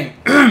reclaim.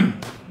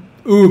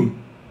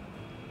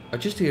 I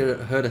just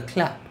heard a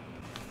clap.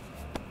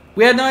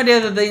 We had no idea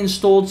that they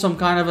installed some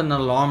kind of an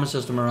alarm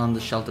system around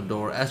the shelter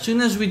door. As soon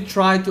as we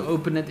tried to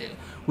open it,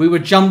 we were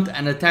jumped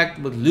and attacked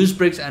with loose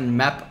bricks and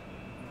map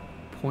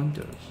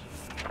pointers.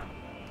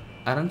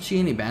 I don't see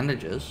any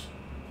bandages.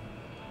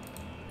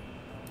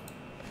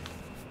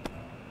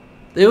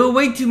 There were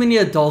way too many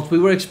adults. We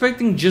were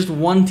expecting just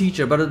one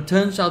teacher, but it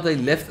turns out they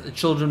left the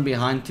children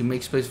behind to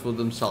make space for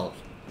themselves.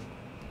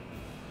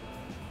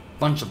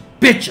 Bunch of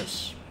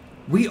bitches.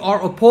 We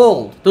are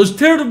appalled. Those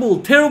terrible,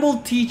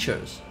 terrible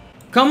teachers.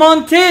 Come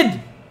on,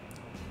 Ted!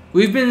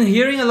 We've been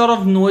hearing a lot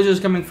of noises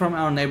coming from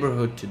our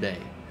neighborhood today.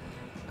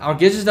 Our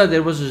guess is that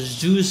there was a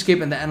zoo escape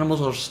and the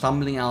animals are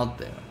stumbling out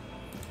there.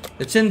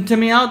 Let's send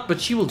Timmy out, but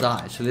she will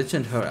die, so let's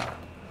send her out.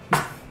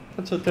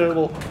 That's so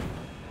terrible.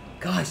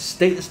 Guys,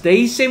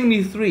 day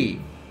 73.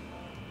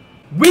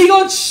 We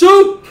got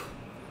soup!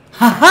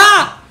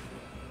 Haha!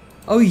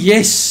 Oh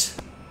yes!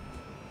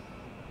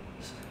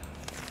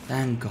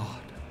 Thank God.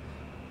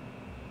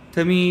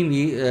 Timmy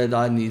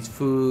needs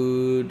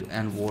food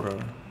and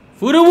water.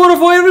 Food and water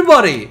for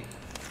everybody!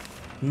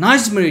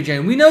 Nice, Mary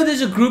Jane. We know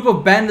there's a group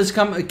of bandits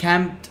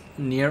camped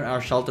near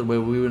our shelter where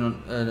we were not,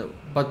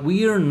 but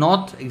we are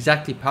not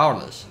exactly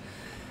powerless.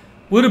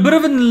 With a bit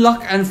of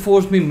luck and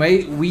force, maybe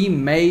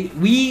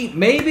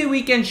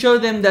we can show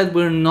them that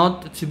we're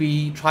not to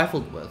be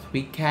trifled with.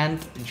 We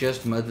can't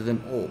just murder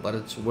them all, but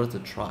it's worth a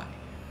try.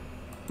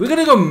 We're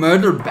gonna go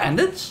murder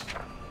bandits?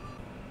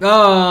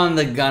 Oh, and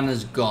the gun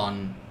is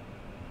gone.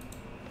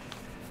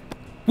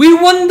 We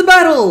won the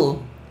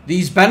battle!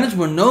 These bandits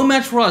were no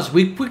match for us.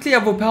 We quickly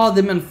overpowered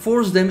them and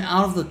forced them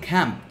out of the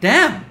camp.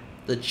 Damn!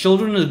 The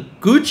children are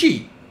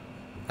Gucci.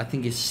 I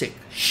think he's sick.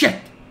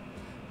 Shit!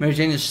 Mary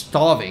Jane is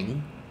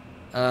starving.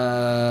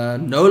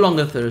 No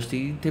longer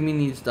thirsty. Timmy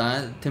needs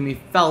diet. Timmy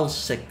fell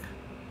sick.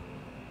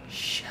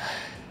 Shit.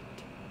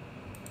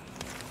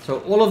 So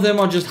all of them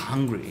are just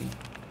hungry.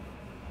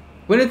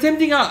 When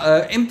attempting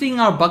emptying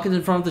our bucket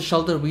in front of the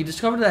shelter, we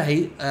discovered a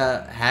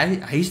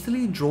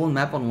hastily drawn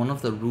map on one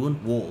of the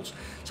ruined walls.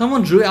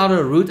 Someone drew out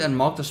a route and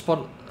marked a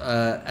spot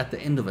at the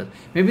end of it.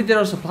 Maybe there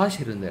are supplies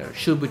hidden there.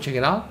 Should we check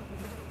it out?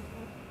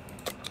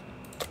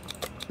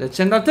 Let's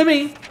send out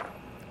Timmy.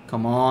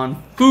 Come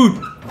on.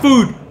 Food!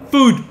 Food!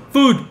 Food!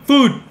 Food!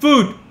 Food!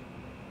 Food!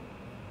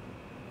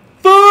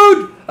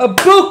 Food! A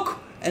book!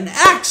 An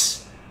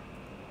axe!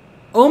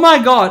 Oh my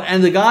God!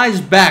 And the guy's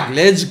back.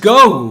 Let's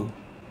go!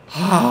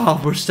 Ah,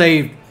 we're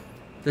saved.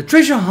 The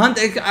treasure hunt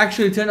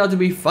actually turned out to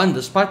be fun,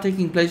 despite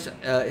taking place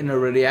in a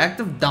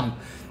radioactive dump.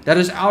 That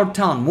is our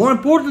town. More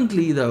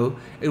importantly, though,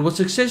 it was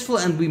successful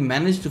and we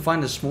managed to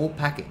find a small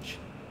package.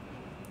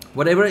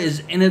 Whatever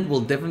is in it will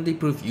definitely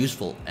prove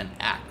useful. An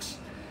axe.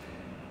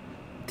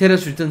 Ted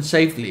has returned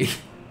safely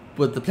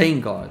with the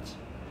playing cards.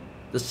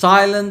 The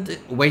silent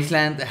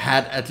wasteland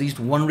had at least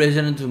one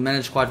resident who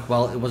managed quite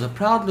well. It was a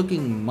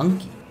proud-looking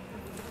monkey.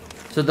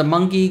 So the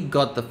monkey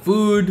got the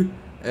food.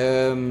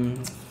 And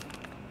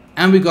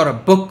we got a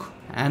book,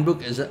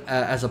 handbook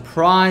as a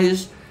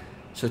prize.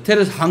 So Ted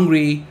is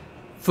hungry,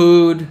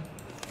 food.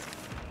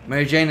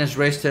 Mary Jane has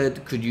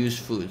rested, could use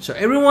food. So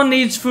everyone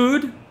needs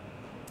food.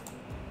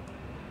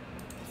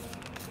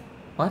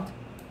 What?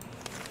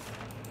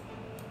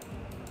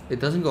 It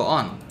doesn't go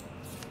on.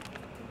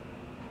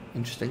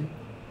 Interesting.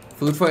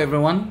 Food for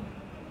everyone.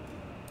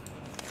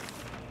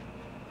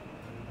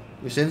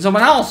 We send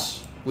someone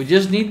else. We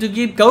just need to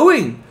keep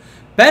going.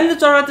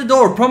 Bandits are at the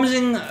door,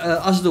 promising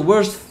us the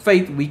worst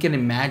fate we can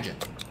imagine.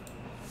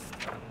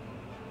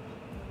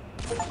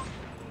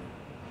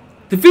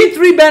 Defeat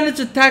 3 bandits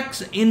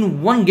attacks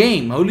in one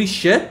game. Holy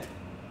shit.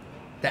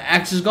 The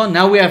axe is gone.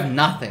 Now we have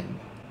nothing.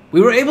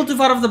 We were able to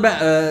fight off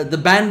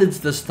the bandits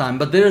this time,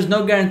 but there is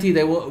no guarantee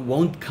they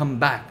won't come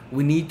back.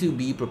 We need to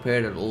be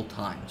prepared at all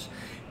times.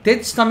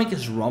 Ted's stomach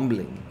is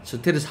rumbling, so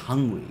Ted is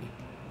hungry.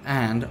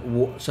 And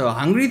so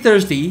hungry,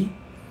 thirsty.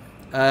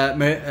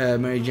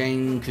 Mary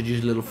Jane could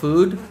use a little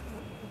food.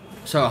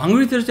 So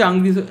hungry, thirsty,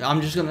 I'm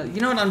just gonna, you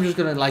know what? I'm just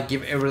gonna like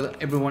give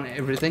everyone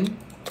everything.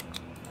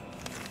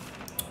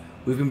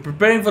 We've been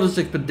preparing for this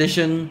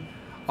expedition.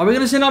 Are we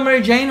gonna send out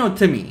Mary Jane or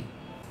Timmy?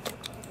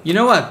 You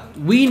know what?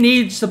 We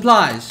need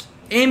supplies.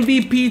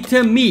 MVP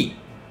Timmy.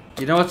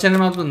 You know what? Send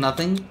him out with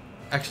nothing.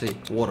 Actually,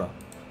 water.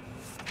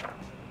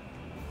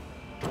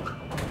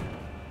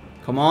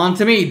 Come on,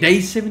 Timmy.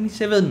 Day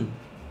 77.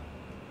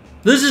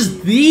 This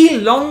is the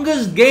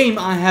longest game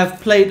I have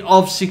played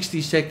of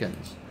 60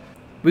 seconds.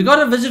 We got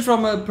a visit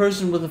from a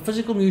person with a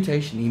physical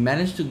mutation. He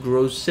managed to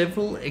grow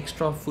several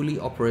extra fully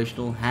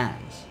operational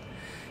hands.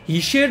 He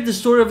shared the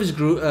story of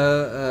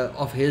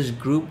his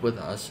group with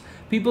us.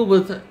 People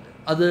with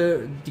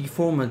other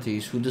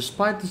deformities who,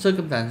 despite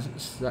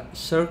the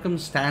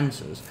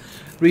circumstances,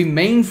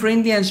 remain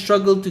friendly and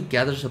struggle to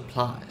gather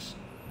supplies.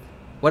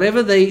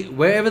 Wherever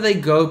they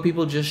go,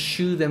 people just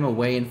shoo them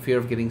away in fear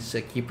of getting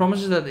sick. He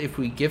promises that if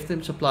we give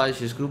them supplies,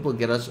 his group will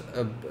get us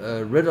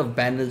rid of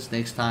bandits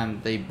next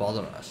time they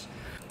bother us.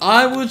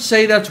 I would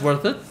say that's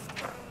worth it.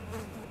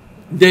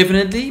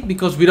 Definitely,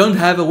 because we don't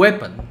have a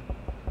weapon.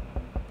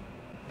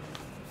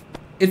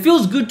 It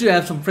feels good to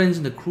have some friends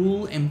in the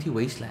cruel, empty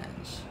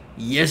wastelands.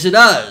 Yes, it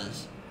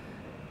does.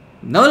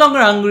 No longer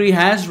hungry,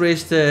 has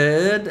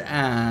rested,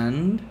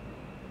 and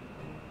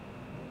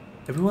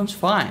everyone's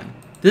fine.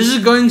 This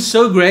is going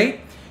so great.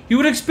 You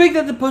would expect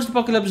that the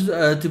post-apocalypse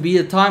to be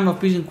a time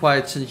of peace and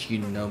quiet, since you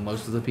know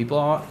most of the people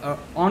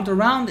aren't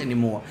around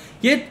anymore.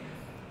 Yet,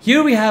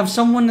 here we have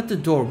someone at the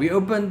door. We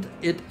opened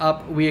it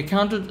up. We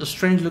encountered a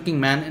strange-looking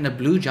man in a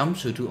blue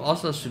jumpsuit who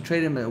asked us to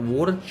trade him a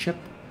water chip.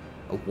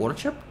 A water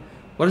chip?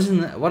 What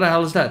the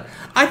hell is that?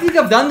 I think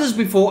I've done this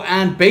before,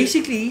 and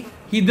basically,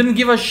 he didn't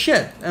give us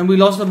shit, and we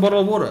lost a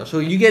bottle of water. So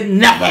you get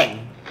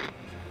nothing.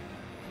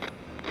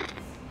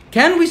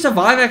 Can we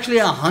survive actually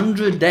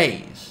 100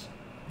 days?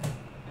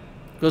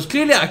 Because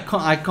clearly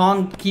I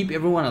can't keep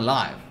everyone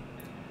alive.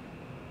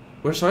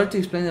 We're sorry to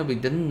explain that we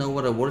didn't know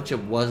what a water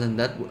chip was and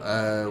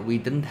that we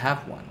didn't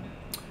have one.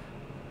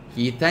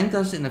 He thanked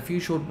us in a few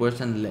short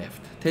words and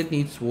left. Ted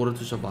needs water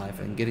to survive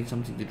and getting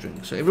something to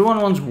drink. So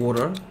everyone wants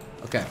water.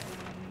 Okay.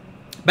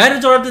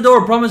 Bandits are at the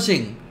door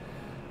promising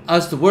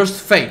us the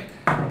worst fate.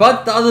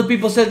 But the other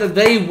people said that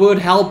they would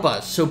help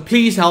us. So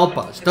please help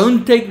us.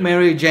 Don't take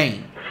Mary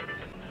Jane.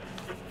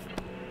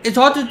 It's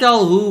hard to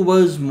tell who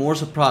was more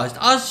surprised,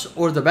 us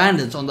or the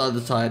bandits on the other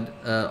side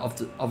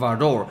of our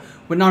door.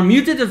 When our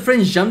mutated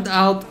friends jumped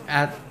out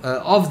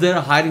of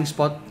their hiding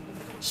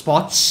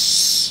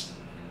spots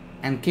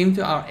and came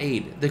to our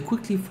aid, they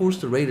quickly forced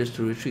the raiders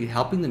to retreat.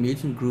 Helping the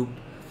mutant group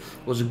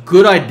was a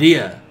good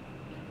idea.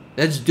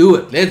 Let's do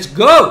it. Let's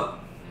go!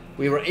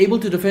 We were able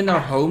to defend our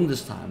home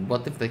this time.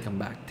 What if they come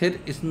back? Ted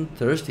isn't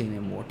thirsty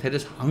anymore. Ted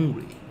is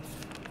hungry.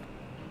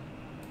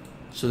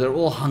 So they're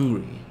all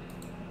hungry.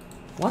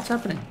 What's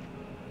happening?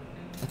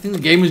 I think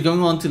the game is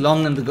going on too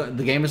long and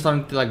the game is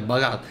starting to like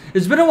bug out.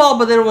 It's been a while,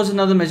 but there was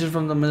another message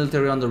from the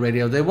military on the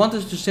radio. They want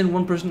us to send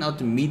one person out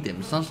to meet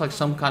them. Sounds like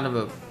some kind of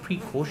a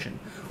precaution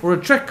or a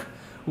trick.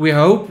 We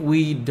hope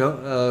we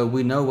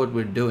know what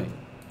we're doing.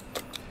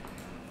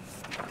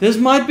 This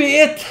might be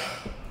it.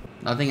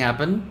 Nothing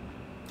happened.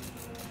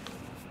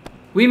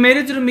 We made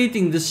it to the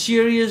meeting. The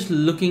serious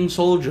looking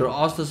soldier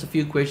asked us a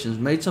few questions,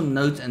 made some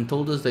notes and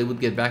told us they would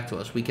get back to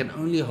us. We can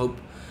only hope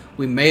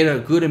we made a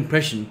good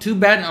impression. Too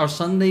bad our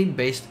Sunday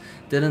best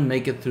didn't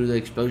make it through the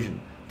explosion.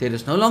 Ted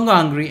is no longer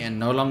hungry and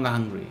no longer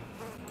hungry.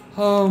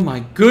 Oh my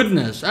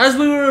goodness. As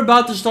we were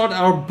about to start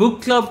our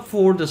book club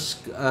for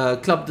this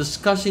club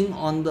discussing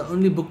on the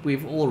only book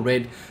we've all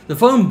read, the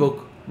phone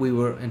book, we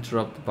were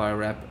interrupted by a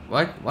rapid...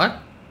 What?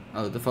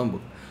 Oh, the phone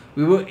book.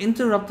 We were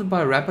interrupted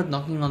by a rapid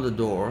knocking on the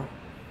door.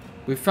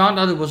 We found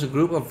out it was a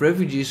group of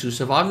refugees who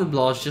survived the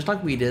blast just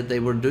like we did.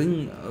 They were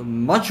doing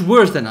much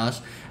worse than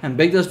us and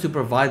begged us to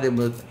provide them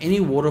with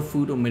any water,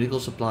 food or medical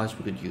supplies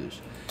we could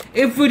use.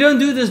 If we don't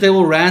do this, they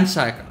will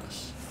ransack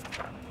us.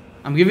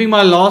 I'm giving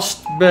my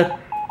last bit.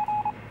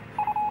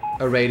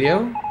 A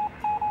radio.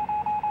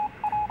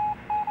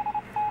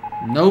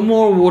 No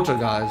more water,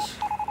 guys.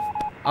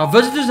 Our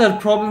visitors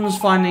had problems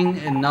finding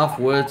enough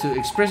words to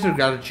express their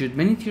gratitude.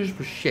 Many tears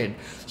were shed,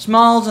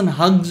 smiles and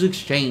hugs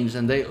exchanged,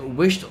 and they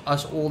wished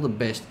us all the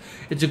best.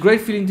 It's a great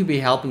feeling to be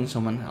helping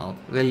someone out.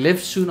 They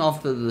left soon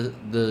after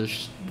They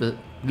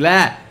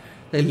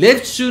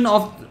left soon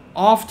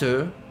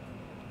after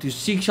to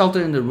seek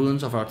shelter in the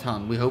ruins of our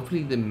town. We hope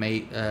they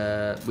made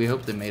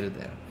it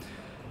there.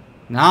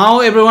 Now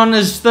everyone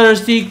is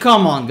thirsty.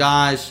 Come on,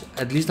 guys.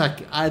 At least I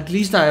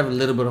have a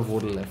little bit of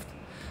water left.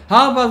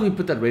 How about we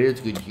put that radio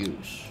to good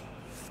use?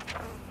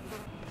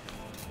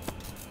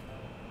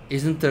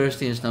 Isn't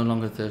thirsty and is no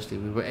longer thirsty.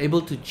 We were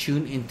able to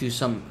tune into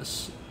some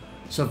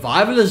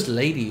survivalist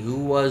lady who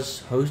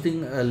was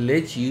hosting a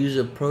Let's Use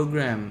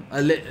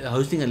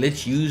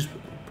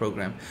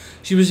program.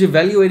 She was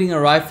evaluating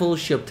a rifle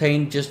she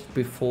obtained just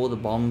before the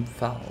bomb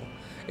fell.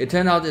 It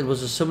turned out it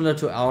was similar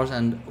to ours,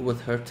 and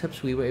with her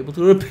tips, we were able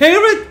to repair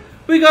it.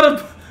 We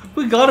got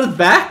it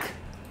back.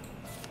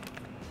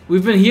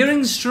 We've been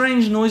hearing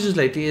strange noises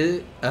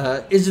lately.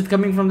 Is it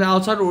coming from the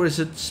outside or is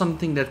it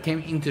something that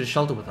came into the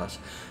shelter with us?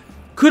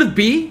 Could it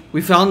be?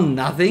 We found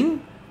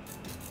nothing.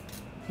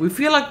 We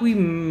feel like we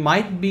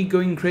might be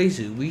going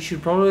crazy. We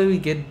should probably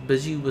get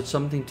busy with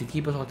something to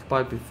keep us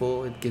occupied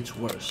before it gets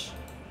worse.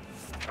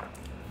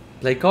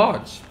 Play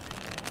cards.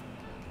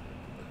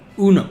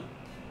 Uno.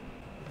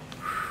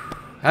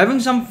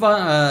 Having some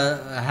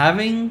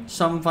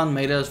fun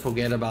made us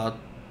forget about,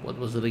 what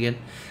was it again?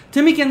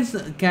 Timmy can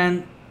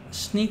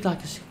Sneak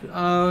like a secret.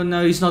 Oh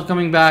no, he's not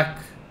coming back.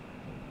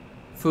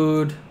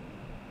 Food.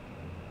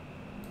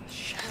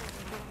 Shit.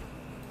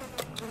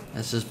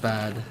 This is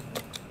bad.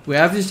 We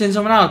have to send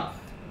someone out.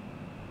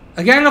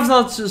 A gang of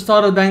thugs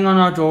started banging on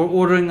our door,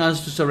 ordering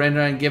us to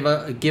surrender and give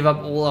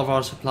up all of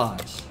our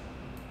supplies.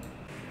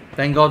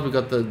 Thank God we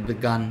got the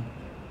gun.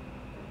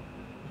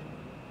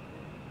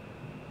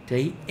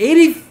 Day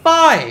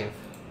 85!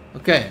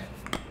 Okay.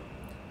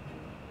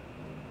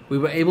 We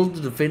were able to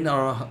defend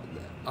our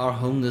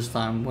home this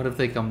time. What if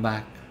they come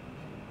back?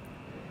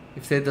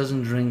 If they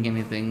doesn't drink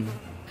anything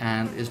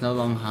and is no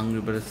longer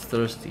hungry but is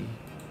thirsty.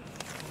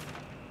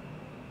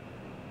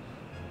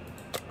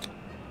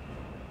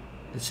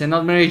 Let's send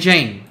out Mary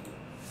Jane.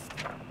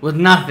 With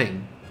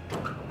nothing.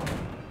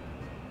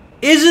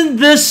 Isn't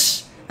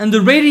this and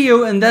the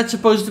radio and that's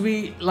supposed to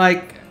be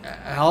like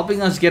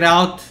helping us get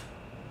out?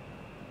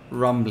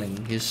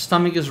 Rumbling. His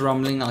stomach is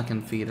rumbling. I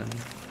can feed him.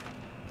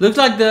 Looks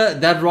like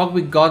that rock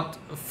we got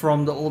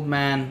from the old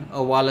man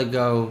a while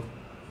ago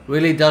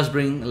really does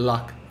bring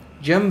luck.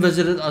 Jim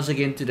visited us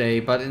again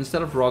today, but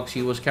instead of rocks,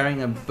 he was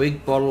carrying a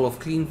big bottle of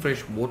clean,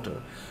 fresh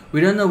water.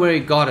 We don't know where he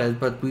got it,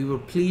 but we were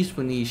pleased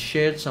when he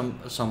shared some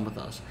with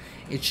us.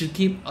 It should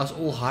keep us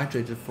all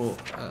hydrated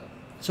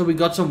so we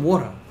got some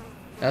water.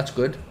 That's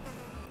good.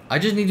 I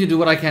just need to do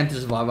what I can to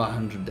survive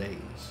 100 days.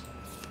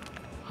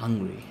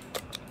 Hungry.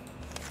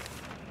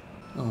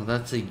 Oh,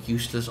 that's a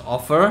useless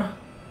offer.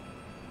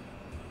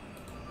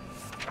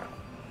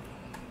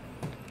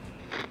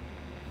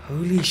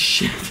 Holy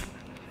shit.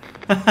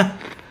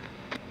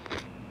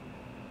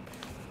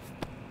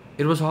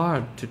 It was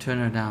hard to turn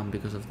her down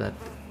because of that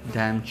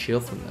damn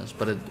cheerfulness,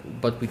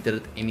 but we did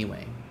it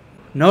anyway.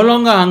 No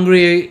longer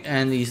hungry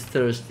and he's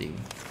thirsty.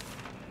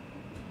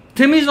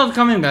 Timmy's not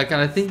coming back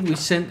and I think we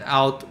sent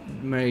out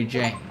Mary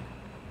Jane.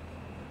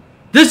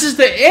 This is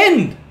the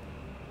end!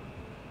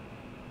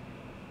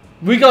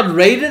 We got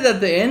raided at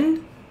the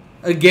end?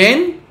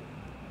 Again?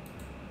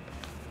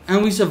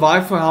 And we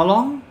survived for how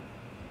long?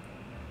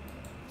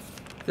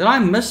 Did I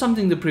miss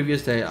something the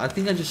previous day? I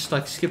think I just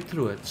like skipped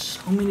through it.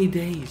 So many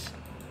days.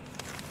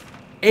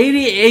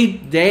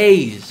 88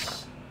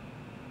 days.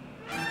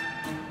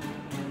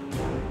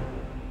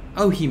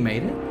 Oh, he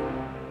made it?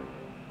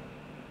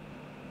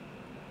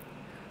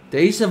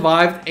 They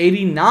survived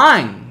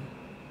 89.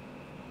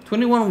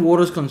 21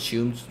 waters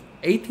consumed.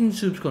 18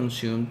 soups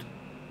consumed.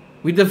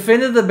 We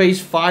defended the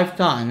base 5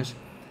 times.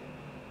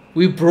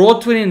 We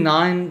brought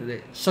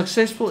 29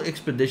 successful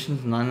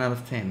expeditions, 9 out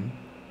of 10.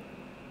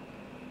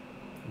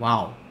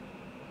 Wow.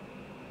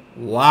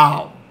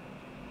 Wow.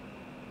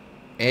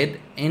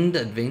 End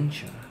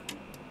adventure.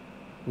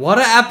 What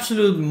an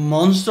absolute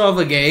monster of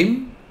a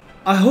game.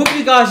 I hope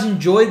you guys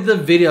enjoyed the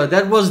video.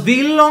 That was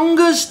the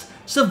longest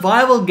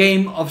survival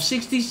game of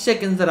 60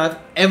 seconds that I've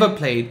ever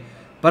played.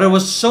 But it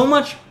was so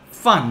much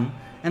fun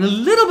and a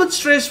little bit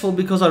stressful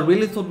because I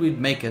really thought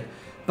we'd make it.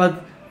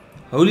 But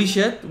holy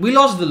shit, we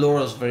lost the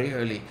Laurels very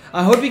early.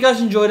 I hope you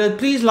guys enjoyed it.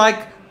 Please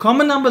like,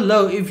 comment down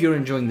below if you're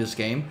enjoying this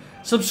game.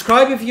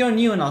 Subscribe if you're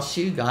new and I'll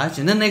see you guys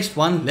in the next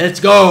one. Let's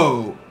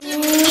go!